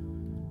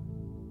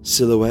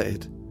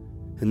 Silhouetted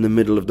in the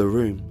middle of the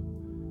room,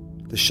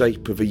 the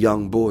shape of a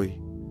young boy,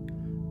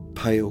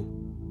 pale,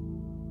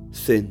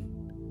 thin.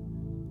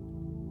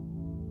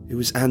 It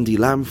was Andy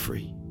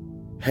Lamfrey,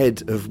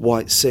 head of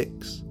White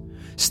Six,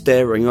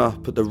 staring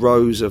up at the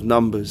rows of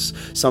numbers,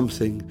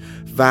 something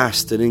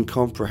vast and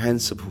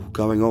incomprehensible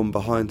going on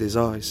behind his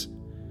eyes.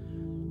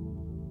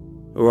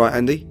 "All right,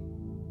 Andy?"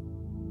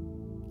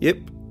 "Yep."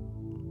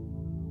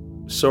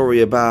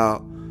 "Sorry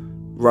about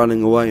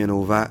running away and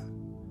all that."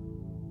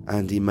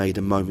 Andy made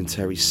a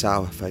momentary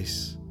sour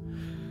face.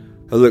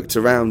 I looked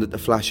around at the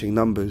flashing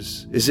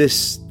numbers. "Is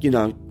this,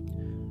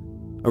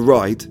 a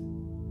ride?"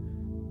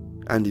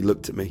 Andy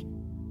looked at me.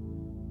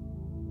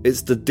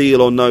 "It's the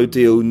Deal or No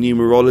Deal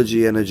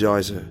numerology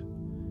energizer.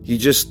 You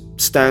just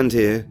stand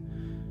here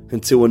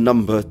until a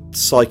number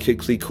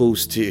psychically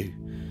calls to you.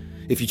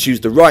 If you choose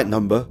the right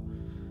number,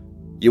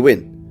 you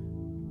win."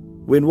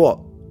 "Win what?"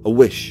 "A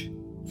wish.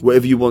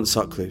 Whatever you want,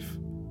 Sutcliffe.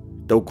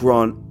 They'll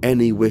grant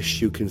any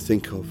wish you can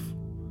think of."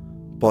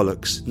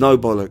 "Bollocks. No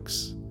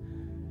bollocks.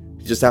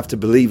 You just have to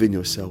believe in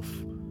yourself.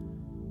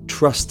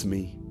 Trust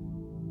me,"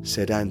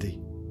 said Andy.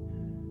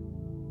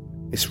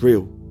 "It's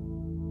real."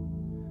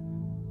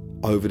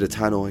 Over the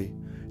tannoy,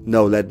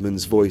 Noel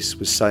Edmonds' voice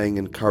was saying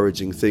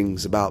encouraging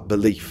things about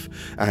belief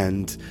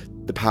and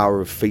the power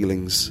of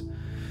feelings.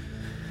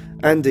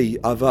 "Andy,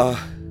 I've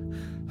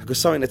got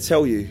something to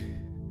tell you.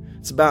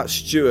 It's about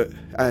Stuart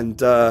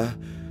and,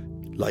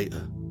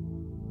 later,"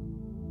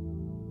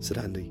 said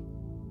Andy.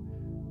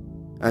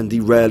 Andy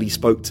rarely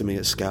spoke to me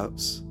at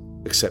Scouts,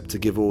 except to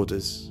give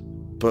orders.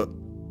 But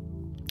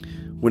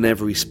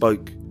whenever he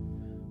spoke,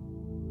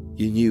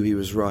 you knew he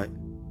was right.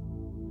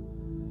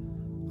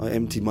 I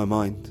emptied my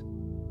mind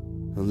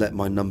and let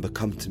my number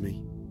come to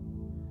me.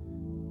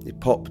 It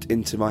popped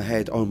into my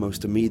head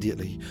almost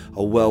immediately,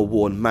 a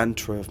well-worn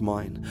mantra of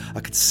mine. I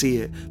could see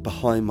it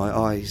behind my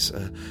eyes,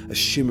 a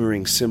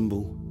shimmering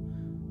symbol.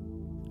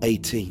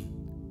 18.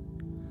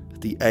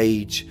 The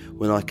age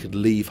when I could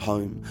leave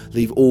home,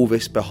 leave all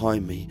this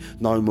behind me.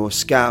 No more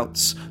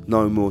Scouts,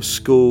 no more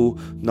school,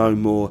 no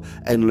more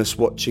endless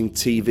watching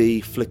TV,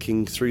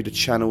 flicking through the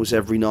channels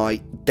every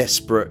night,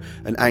 desperate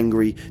and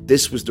angry.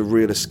 This was the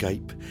real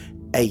escape.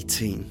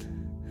 18.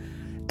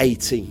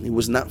 18. It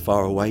wasn't that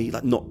far away,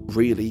 not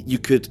really. You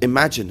could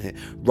imagine it,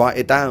 write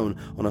it down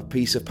on a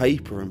piece of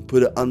paper and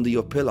put it under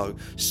your pillow.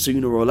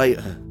 Sooner or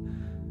later,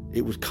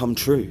 it would come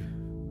true.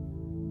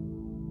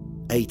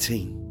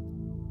 18.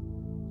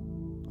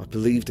 I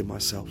believed in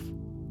myself.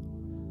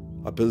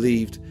 I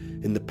believed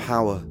in the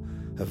power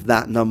of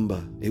that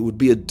number. It would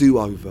be a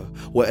do-over.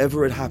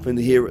 Whatever had happened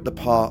here at the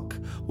park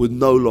would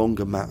no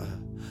longer matter.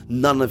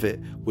 None of it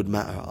would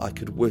matter. I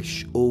could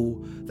wish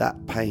all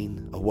that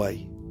pain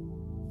away.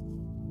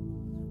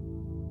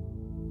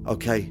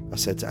 "Okay," I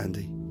said to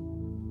Andy.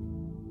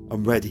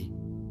 "I'm ready."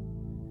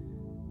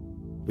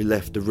 We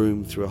left the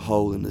room through a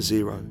hole in the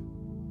zero.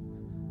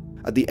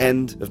 At the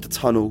end of the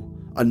tunnel,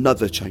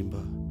 another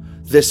chamber.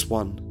 This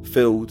one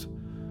filled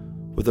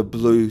with a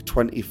blue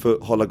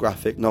 20-foot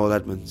holographic Noel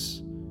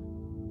Edmonds.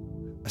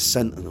 A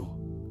sentinel.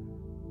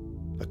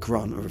 A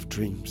granter of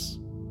dreams.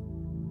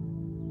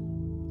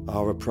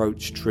 Our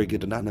approach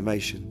triggered an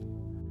animation.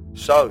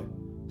 "So,"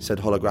 said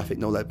holographic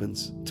Noel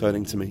Edmonds,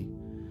 turning to me.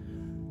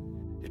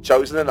 "You've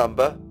chosen a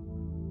number.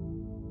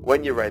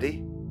 When you're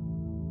ready,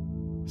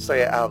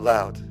 say it out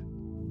loud."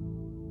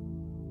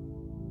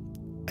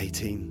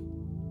 18,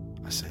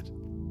 I said.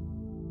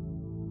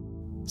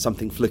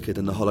 Something flickered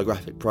in the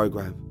holographic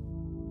program.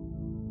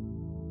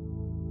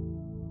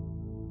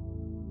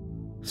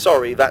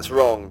 "Sorry, that's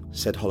wrong,"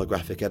 said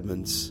holographic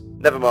Edmonds.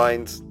 "Never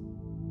mind.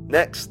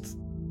 Next."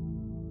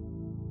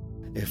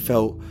 It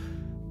felt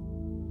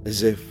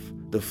as if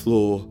the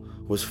floor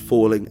was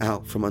falling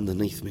out from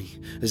underneath me,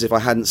 as if I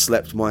hadn't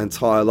slept my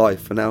entire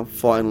life, and now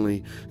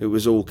finally it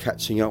was all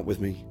catching up with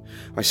me.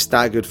 I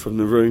staggered from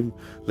the room,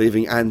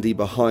 leaving Andy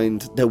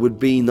behind. There would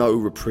be no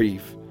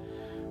reprieve.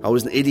 I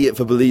was an idiot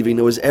for believing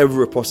there was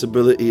ever a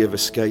possibility of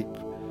escape.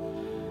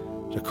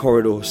 The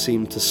corridor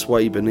seemed to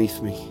sway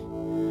beneath me.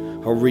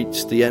 I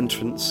reached the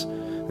entrance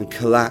and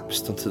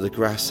collapsed onto the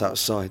grass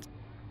outside.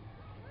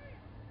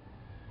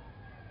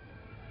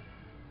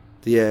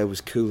 The air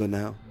was cooler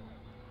now,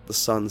 the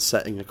sun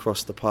setting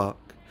across the park,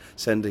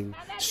 sending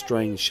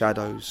strange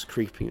shadows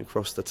creeping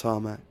across the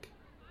tarmac.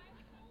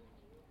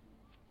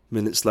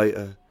 Minutes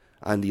later,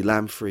 Andy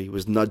Lamfrey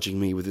was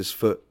nudging me with his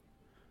foot.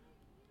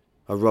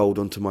 I rolled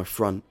onto my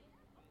front.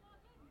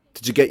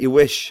 "Did you get your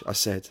wish?" I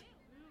said.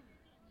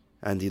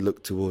 Andy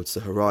looked towards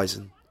the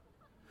horizon.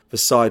 The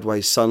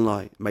sideways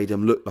sunlight made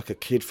him look like a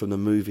kid from the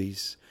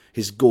movies,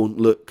 his gaunt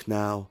look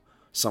now,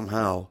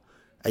 somehow,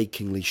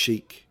 achingly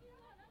chic.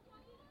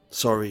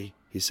 "Sorry,"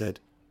 he said.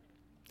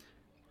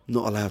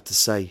 "Not allowed to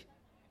say."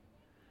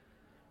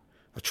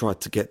 I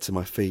tried to get to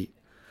my feet.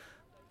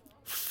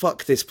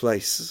 "Fuck this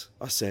place,"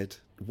 I said.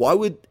 "Why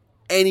would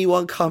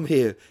anyone come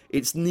here,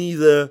 it's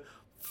neither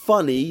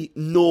funny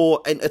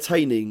nor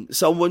entertaining.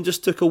 Someone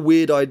just took a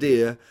weird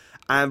idea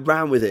and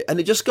ran with it. And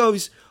it just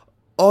goes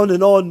on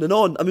and on and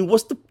on. I mean,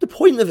 what's the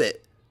point of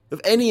it?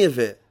 Of any of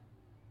it?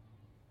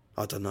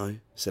 I don't know,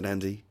 said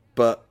Andy.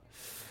 But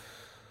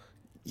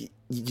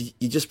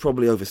you're just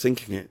probably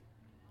overthinking it.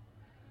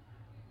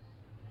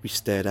 We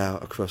stared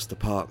out across the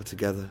park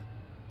together.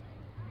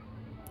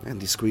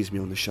 Andy squeezed me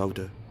on the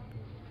shoulder.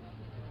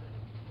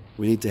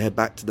 We need to head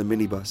back to the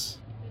minibus.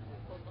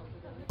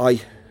 I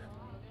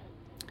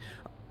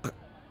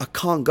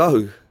can't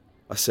go,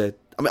 I said.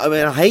 I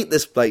mean, I hate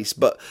this place,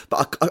 but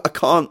I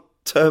can't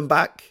turn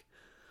back.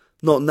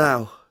 Not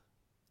now.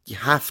 You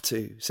have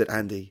to, said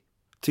Andy.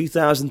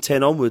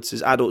 2010 onwards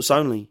is adults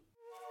only.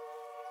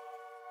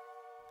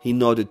 He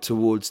nodded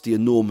towards the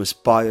enormous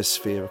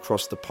biosphere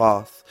across the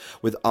path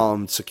with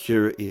armed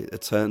security at the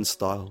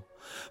turnstile.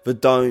 The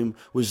dome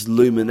was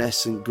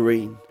luminescent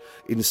green.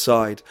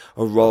 Inside,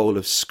 a roll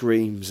of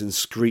screams and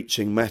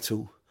screeching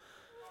metal.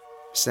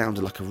 It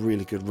sounded like a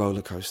really good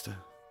roller coaster.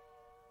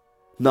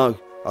 No,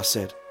 I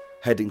said,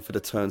 heading for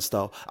the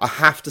turnstile. I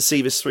have to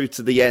see this through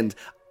to the end.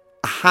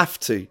 I have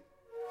to.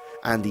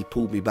 Andy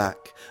pulled me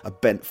back, a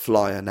bent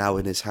flyer now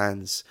in his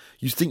hands.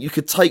 You think you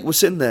could take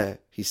what's in there?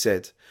 He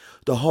said.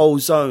 The whole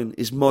zone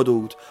is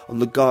modelled on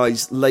the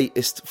guy's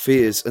latest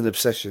fears and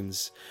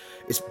obsessions.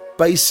 It's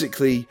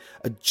basically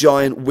a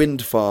giant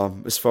wind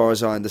farm, as far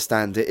as I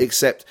understand it,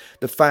 except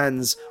the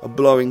fans are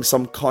blowing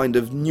some kind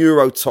of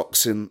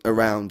neurotoxin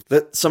around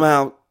that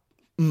somehow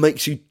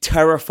makes you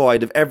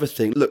terrified of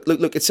everything.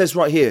 Look, it says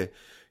right here,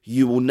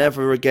 you will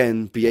never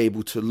again be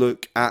able to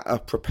look at a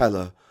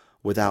propeller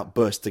without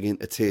bursting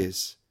into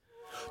tears.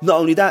 Not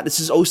only that, this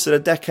is also the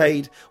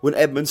decade when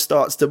Edmund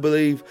starts to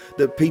believe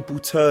that people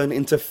turn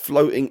into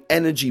floating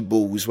energy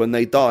balls when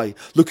they die.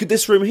 Look at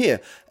this room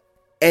here.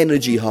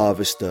 Energy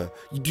harvester.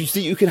 Do you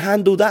think you can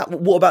handle that?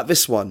 What about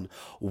this one?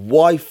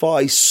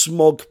 Wi-Fi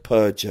smog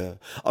purger.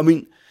 I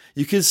mean,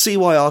 you can see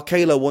why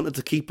Arcalo wanted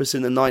to keep us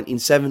in the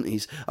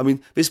 1970s. I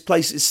mean, this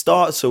place, it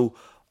starts all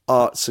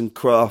arts and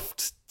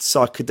craft,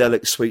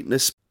 psychedelic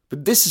sweetness,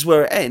 but this is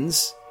where it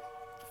ends.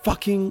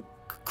 Fucking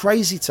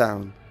crazy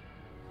town.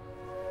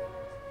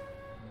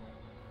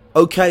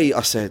 Okay,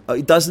 I said,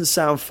 it doesn't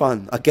sound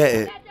fun, I get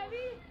it,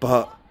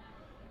 but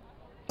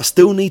I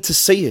still need to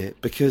see it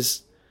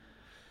because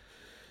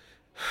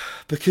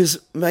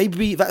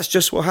maybe that's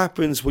just what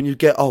happens when you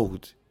get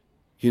old,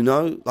 you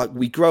know, like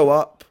we grow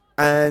up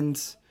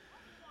and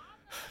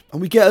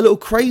we get a little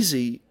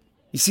crazy.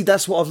 You see,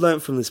 that's what I've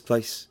learned from this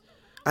place.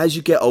 As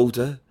you get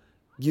older,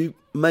 you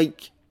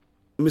make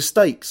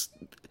mistakes.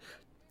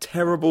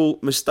 Terrible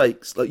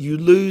mistakes. Like, you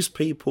lose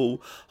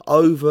people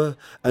over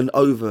and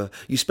over.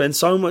 You spend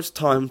so much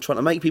time trying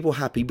to make people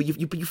happy, but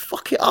you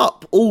fuck it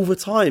up all the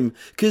time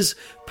because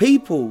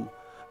people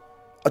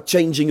are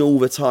changing all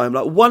the time.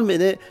 Like, 1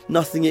 minute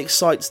nothing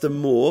excites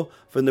them more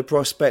than the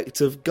prospect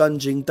of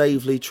gunging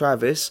Dave Lee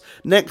Travis.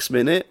 Next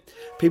minute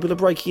people are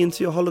breaking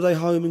into your holiday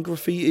home and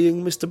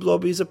graffitiing Mr.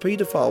 Blobby as a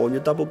paedophile on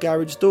your double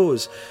garage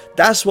doors.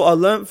 That's what I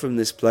learnt from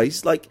this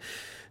place. Like,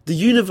 the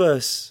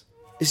universe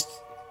is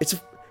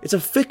it's a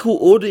fickle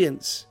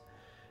audience.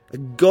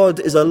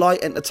 God is a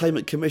light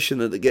entertainment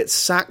commissioner that gets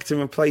sacked and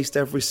replaced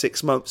every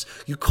 6 months.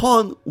 You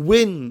can't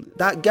win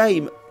that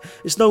game.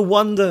 It's no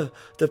wonder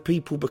that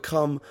people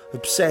become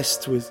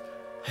obsessed with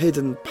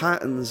hidden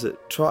patterns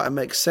that try to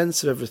make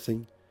sense of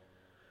everything.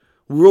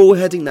 We're all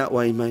heading that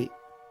way, mate.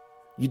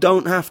 You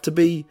don't have to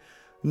be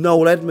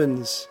Noel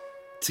Edmonds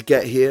to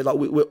get here. Like,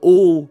 we're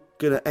all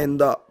going to end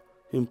up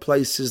in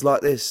places like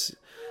this,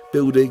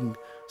 building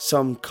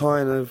some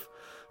kind of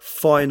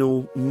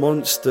final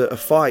monster a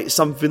fight,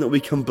 something that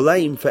we can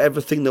blame for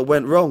everything that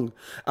went wrong.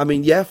 I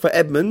mean, yeah, for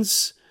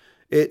Edmonds,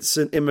 it's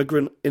an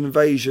immigrant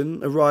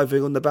invasion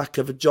arriving on the back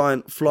of a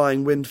giant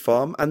flying wind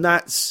farm, and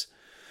that's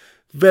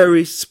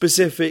very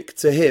specific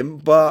to him,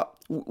 but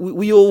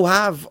we all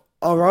have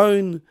our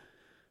own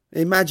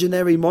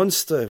imaginary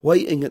monster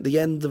waiting at the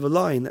end of a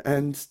line,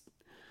 and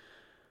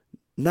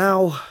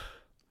now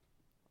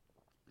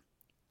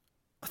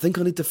I think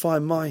I need to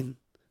find mine.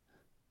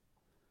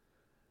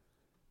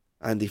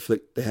 Andy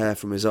flicked the hair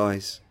from his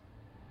eyes.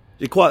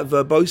 You're quite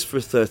verbose for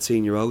a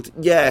 13-year-old.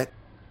 Yeah,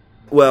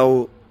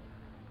 well,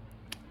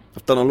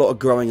 I've done a lot of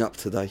growing up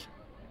today.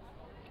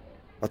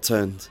 I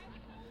turned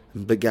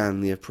and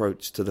began the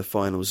approach to the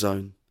final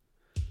zone.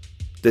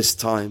 This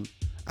time,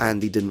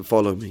 Andy didn't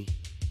follow me.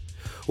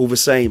 All the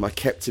same, I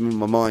kept him in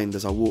my mind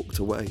as I walked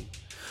away.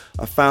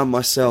 I found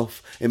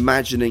myself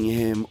imagining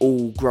him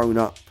all grown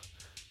up,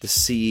 the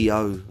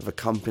CEO of a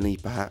company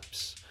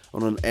perhaps,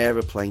 on an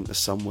aeroplane to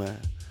somewhere.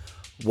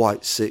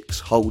 White Six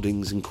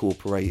Holdings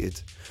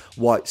Incorporated,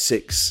 White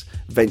Six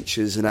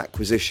Ventures and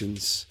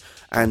Acquisitions,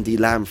 Andy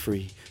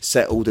Lamprey,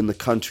 settled in the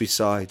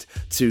countryside,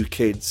 2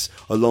 kids,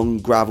 a long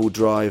gravel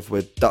drive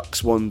where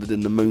ducks wandered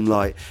in the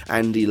moonlight,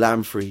 Andy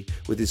Lamprey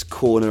with his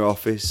corner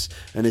office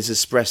and his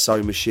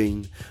espresso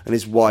machine and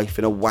his wife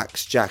in a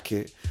wax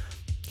jacket.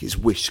 His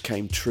wish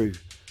came true.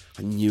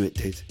 I knew it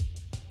did.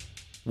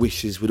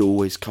 wishes would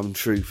always come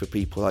true for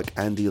people like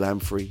Andy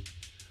Lamprey.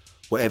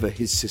 Whatever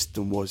his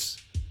system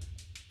was,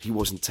 he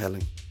wasn't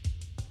telling.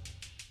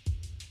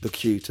 The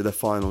queue to the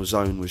final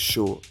zone was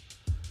short.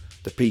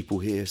 The people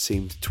here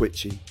seemed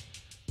twitchy,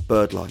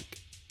 bird-like.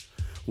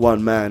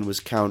 One man was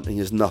counting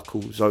his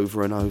knuckles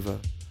over and over.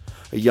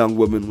 A young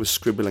woman was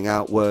scribbling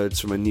out words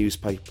from a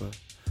newspaper.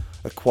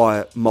 A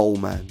quiet mole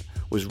man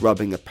was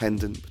rubbing a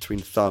pendant between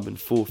thumb and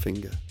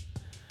forefinger.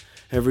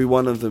 Every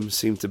one of them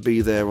seemed to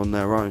be there on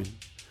their own.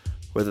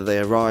 Whether they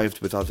arrived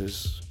with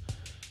others,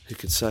 who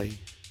could say?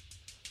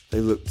 They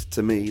looked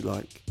to me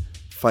like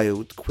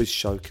failed quiz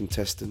show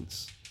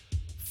contestants,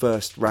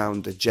 first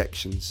round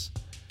ejections,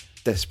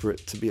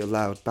 desperate to be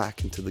allowed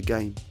back into the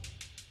game.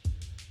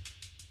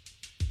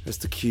 As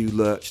the queue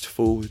lurched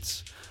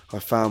forwards, I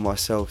found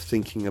myself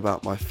thinking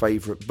about my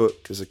favourite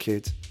book as a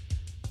kid,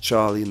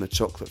 Charlie and the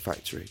Chocolate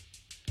Factory.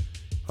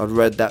 I'd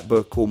read that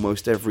book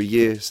almost every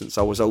year since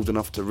I was old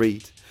enough to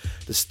read,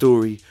 the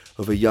story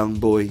of a young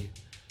boy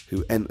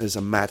who enters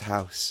a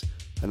madhouse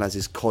and has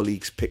his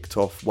colleagues picked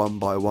off one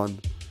by one.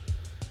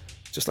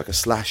 Just like a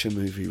slasher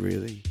movie,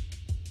 really.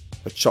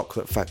 A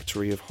chocolate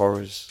factory of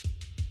horrors.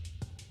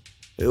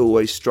 It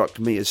always struck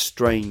me as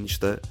strange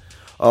that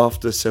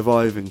after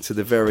surviving to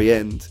the very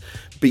end,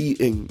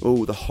 beating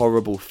all the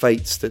horrible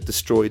fates that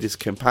destroyed his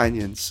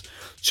companions,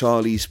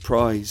 Charlie's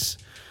prize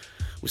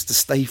was to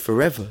stay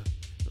forever.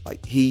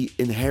 Like he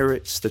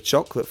inherits the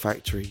chocolate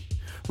factory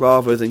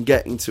rather than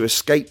getting to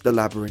escape the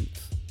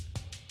labyrinth.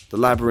 The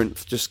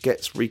labyrinth just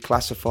gets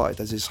reclassified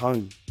as his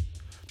home.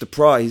 The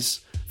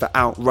prize for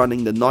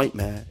outrunning the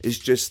nightmare is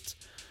just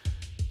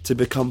to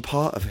become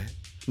part of it.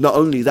 Not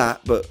only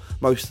that, but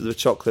most of the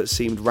chocolate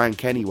seemed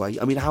rank anyway.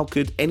 I mean, how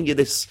could any of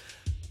this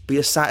be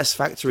a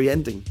satisfactory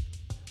ending?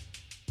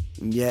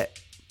 And yet,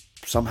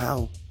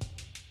 somehow,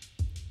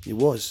 it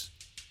was.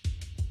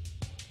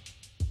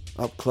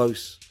 Up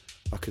close,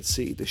 I could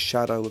see the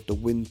shadow of the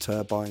wind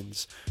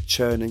turbines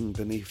churning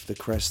beneath the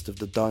crest of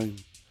the dome.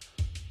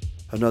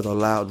 Another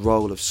loud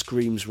roll of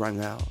screams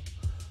rang out,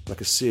 like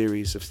a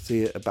series of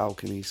theatre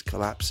balconies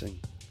collapsing.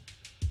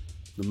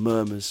 The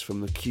murmurs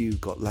from the queue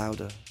got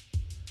louder.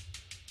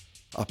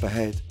 Up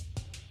ahead,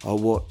 I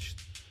watched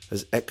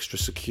as extra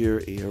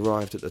security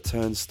arrived at the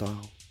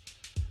turnstile.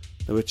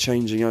 They were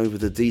changing over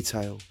the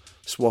detail,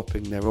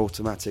 swapping their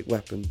automatic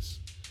weapons.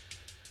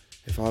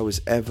 If I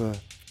was ever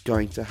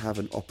going to have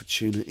an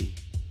opportunity,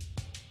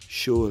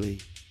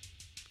 surely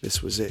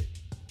this was it.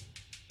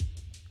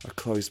 I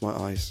closed my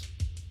eyes.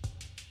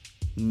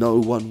 No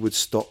one would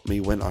stop me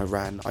when I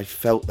ran. I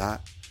felt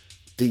that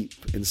deep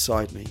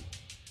inside me.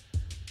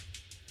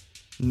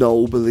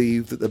 Noel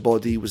believed that the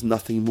body was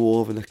nothing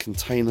more than a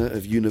container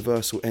of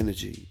universal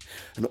energy,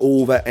 and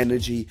all that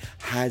energy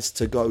has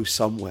to go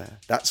somewhere.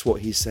 That's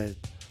what he said,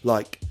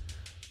 like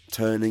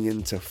turning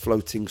into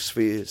floating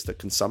spheres that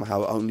can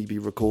somehow only be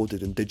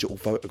recorded in digital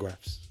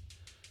photographs.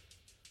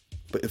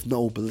 But if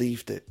Noel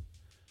believed it,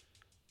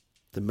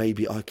 then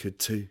maybe I could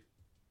too.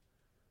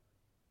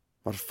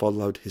 I'd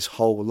followed his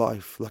whole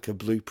life like a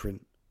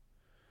blueprint.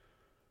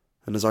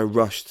 And as I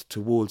rushed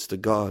towards the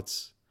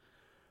guards,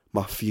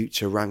 my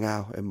future rang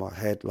out in my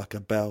head like a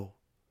bell.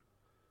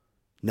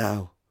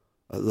 Now,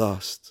 at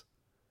last,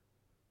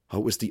 I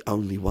was the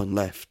only one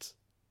left.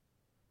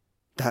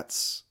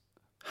 That's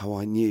how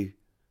I knew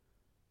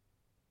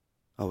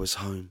I was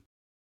home.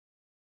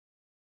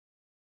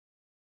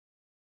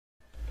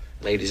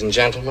 Ladies and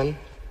gentlemen,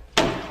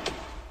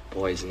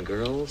 boys and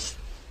girls,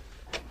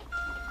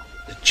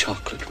 the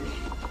chocolate room.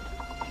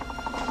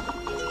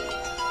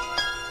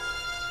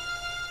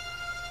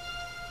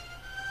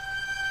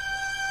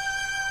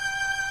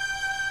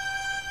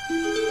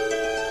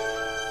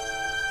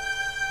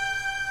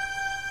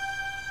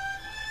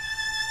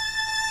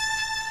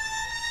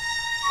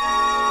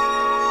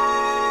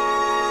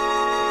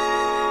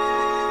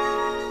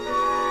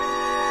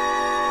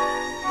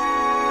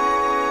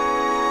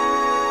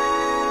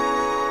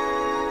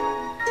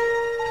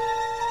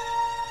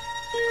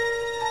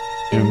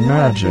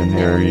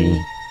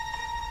 Imaginary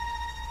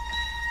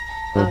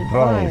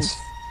advice.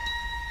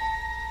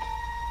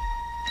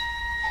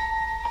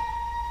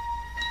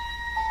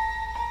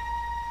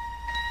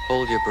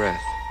 Hold your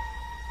breath.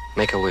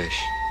 Make a wish.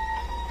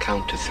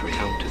 Count to three.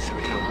 Count to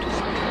three. Count to three.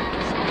 Count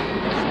to three.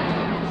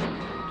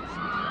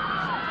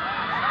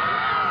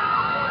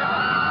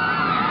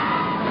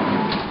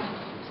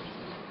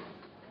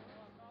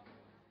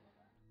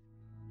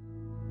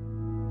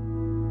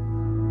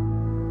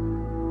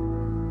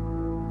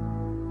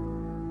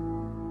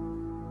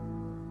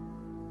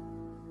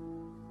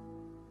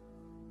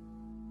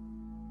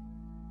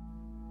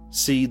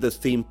 See the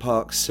theme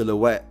park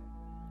silhouette,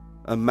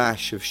 a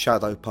mash of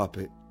shadow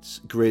puppets,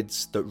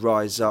 grids that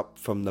rise up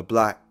from the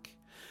black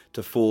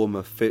to form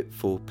a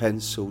fitful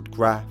penciled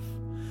graph.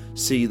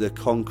 See the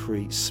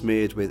concrete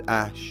smeared with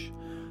ash,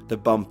 the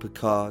bumper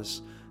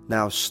cars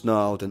now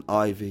snarled and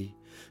ivy,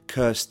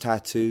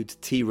 curse-tattooed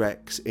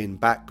T-Rex in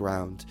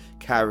background,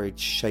 carriage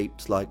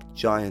shaped like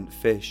giant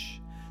fish,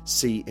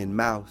 seat in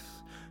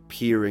mouth,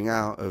 peering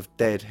out of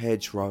dead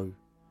hedgerow.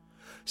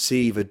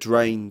 See the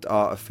drained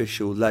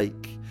artificial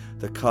lake,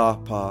 the car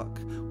park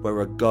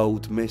where a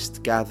gold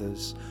mist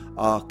gathers,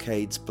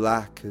 arcades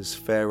black as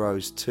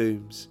Pharaoh's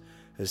tombs,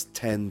 as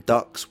 10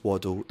 ducks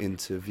waddle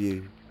into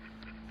view.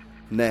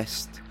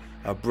 Nest,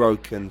 a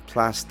broken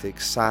plastic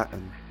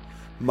Saturn,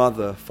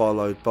 mother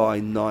followed by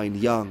 9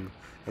 young,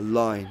 a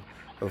line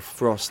of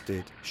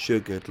frosted,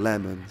 sugared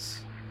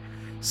lemons.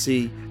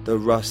 See the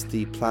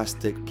rusty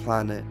plastic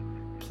planet,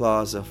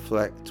 plaza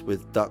flecked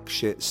with duck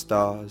shit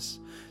stars.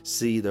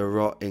 See the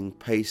rotting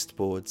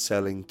pasteboard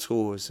selling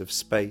tours of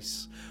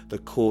space, the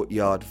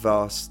courtyard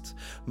vast.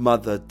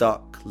 Mother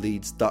duck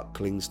leads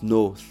ducklings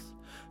north,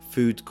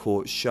 food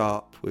court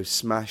sharp with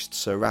smashed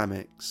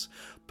ceramics,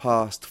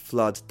 past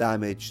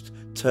flood-damaged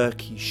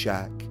turkey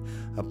shack,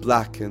 a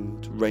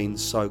blackened,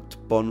 rain-soaked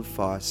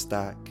bonfire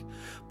stack.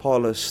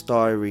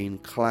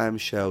 Polystyrene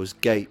clamshells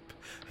gape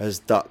as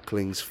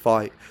ducklings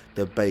fight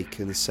the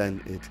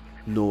bacon-scented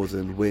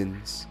northern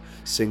winds.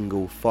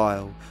 Single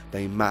file,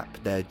 they map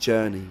their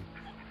journey,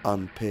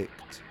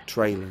 unpicked,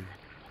 trailing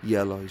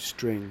yellow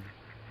string.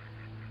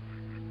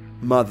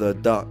 Mother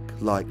duck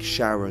like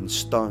Sharon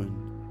Stone,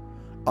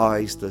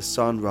 eyes the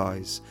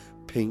sunrise,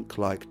 pink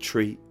like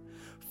treat,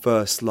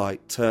 first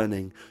light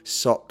turning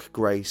sock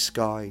grey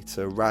sky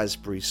to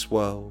raspberry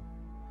swirl.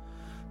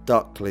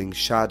 Duckling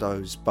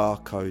shadows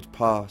barcode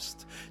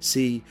past,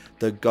 see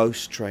the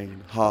ghost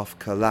train half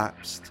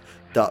collapsed,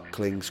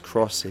 ducklings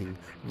crossing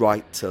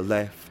right to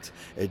left,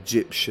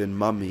 Egyptian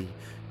mummy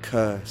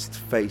cursed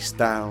face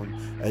down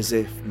as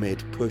if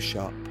mid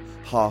push-up,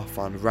 half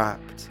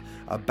unwrapped,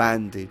 a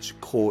bandage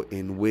caught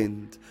in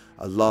wind,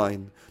 a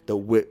line that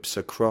whips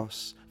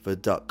across the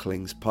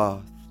duckling's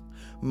path.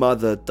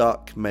 Mother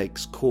duck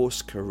makes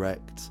course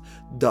correct,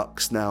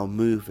 ducks now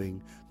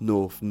moving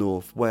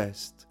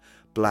north-northwest,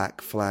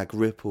 black flag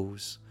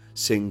ripples,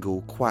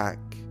 single quack,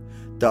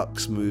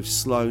 ducks move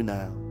slow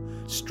now,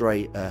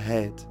 straight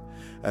ahead,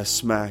 a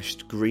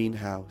smashed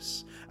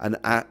greenhouse, an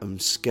atom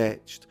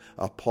sketched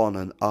upon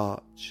an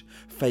arch,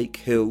 fake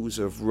hills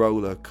of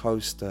roller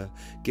coaster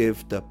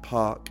give the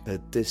park a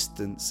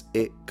distance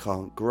it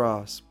can't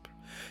grasp.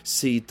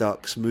 Sea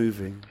ducks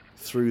moving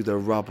through the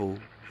rubble,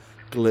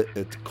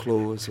 glittered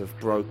claws of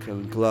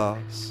broken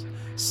glass,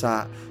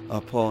 sat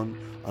upon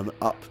an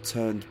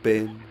upturned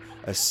bin,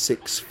 a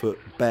 6-foot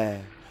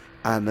bear,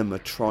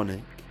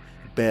 animatronic,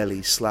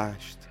 barely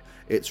slashed,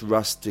 its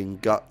rusting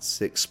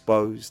guts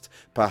exposed,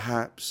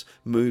 perhaps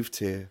moved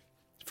here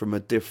from a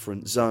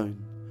different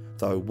zone,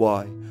 though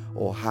why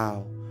or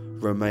how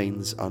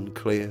remains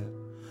unclear.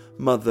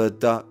 Mother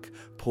duck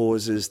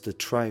pauses the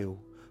trail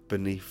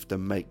beneath the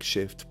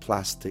makeshift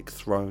plastic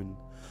throne,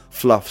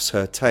 fluffs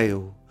her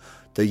tail,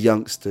 the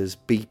youngsters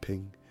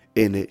beeping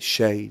in its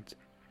shade.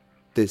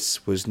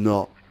 This was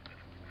not,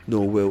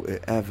 nor will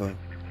it ever,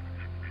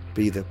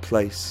 be the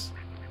place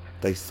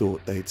they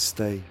thought they'd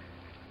stay.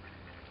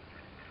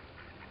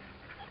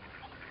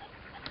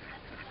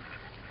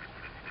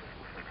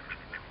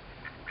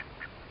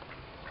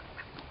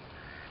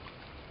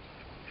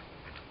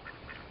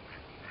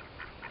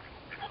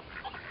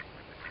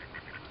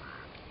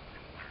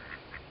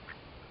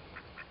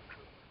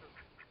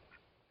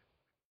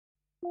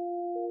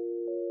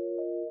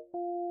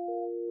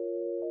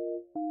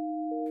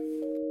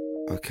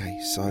 Okay,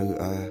 so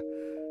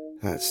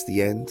that's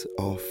the end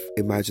of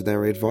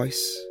Imaginary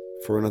Advice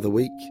for another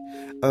week.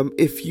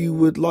 If you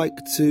would like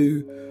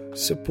to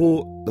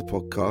support the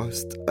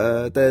podcast,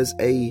 there's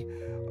a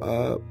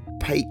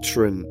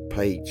Patreon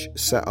page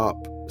set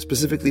up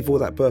specifically for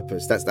that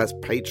purpose. That's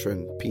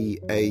Patreon,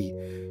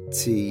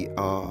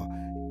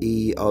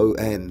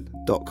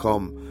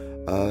 patreon.com.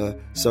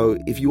 So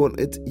if you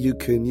wanted, you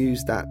can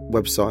use that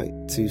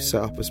website to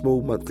set up a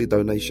small monthly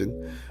donation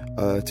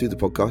to the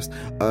podcast.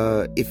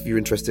 If you're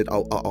interested,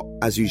 I'll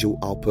as usual,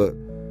 I'll put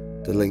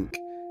the link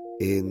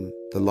in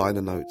the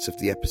liner notes of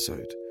the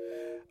episode.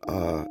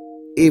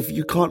 If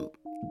you can't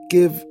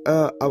give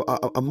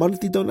a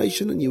monthly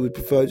donation and you would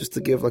prefer just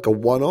to give like a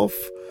one-off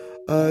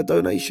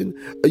donation,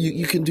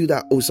 you can do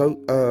that also.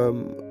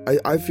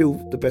 I feel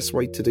the best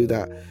way to do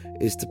that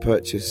is to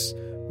purchase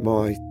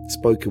my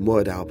spoken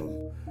word album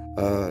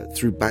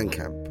through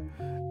Bandcamp.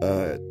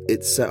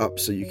 It's set up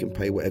so you can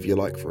pay whatever you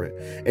like for it.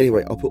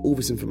 Anyway, I'll put all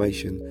this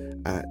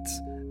information at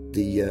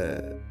the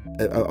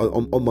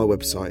on my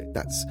website.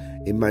 That's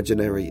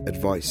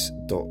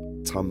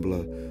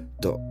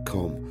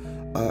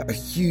imaginaryadvice.tumblr.com. A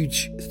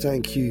huge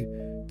thank you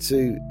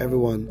to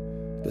everyone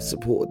that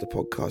supported the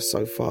podcast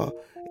so far.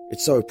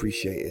 It's so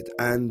appreciated,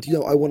 and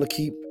I want to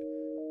keep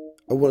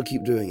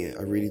doing it.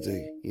 I really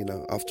do.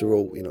 After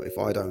all, if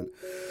I don't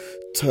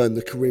turn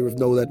the career of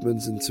Noel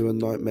Edmonds into a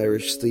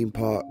nightmarish theme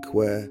park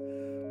where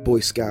Boy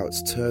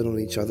Scouts turn on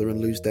each other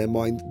and lose their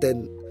mind,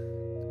 then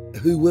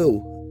who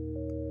will?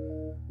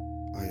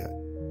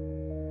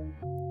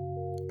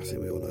 I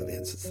think we all know the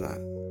answer to that.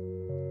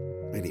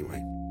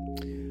 Anyway,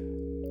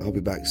 I'll be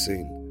back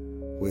soon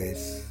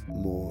with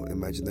more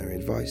imaginary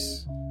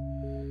advice.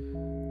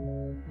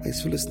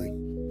 Thanks for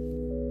listening.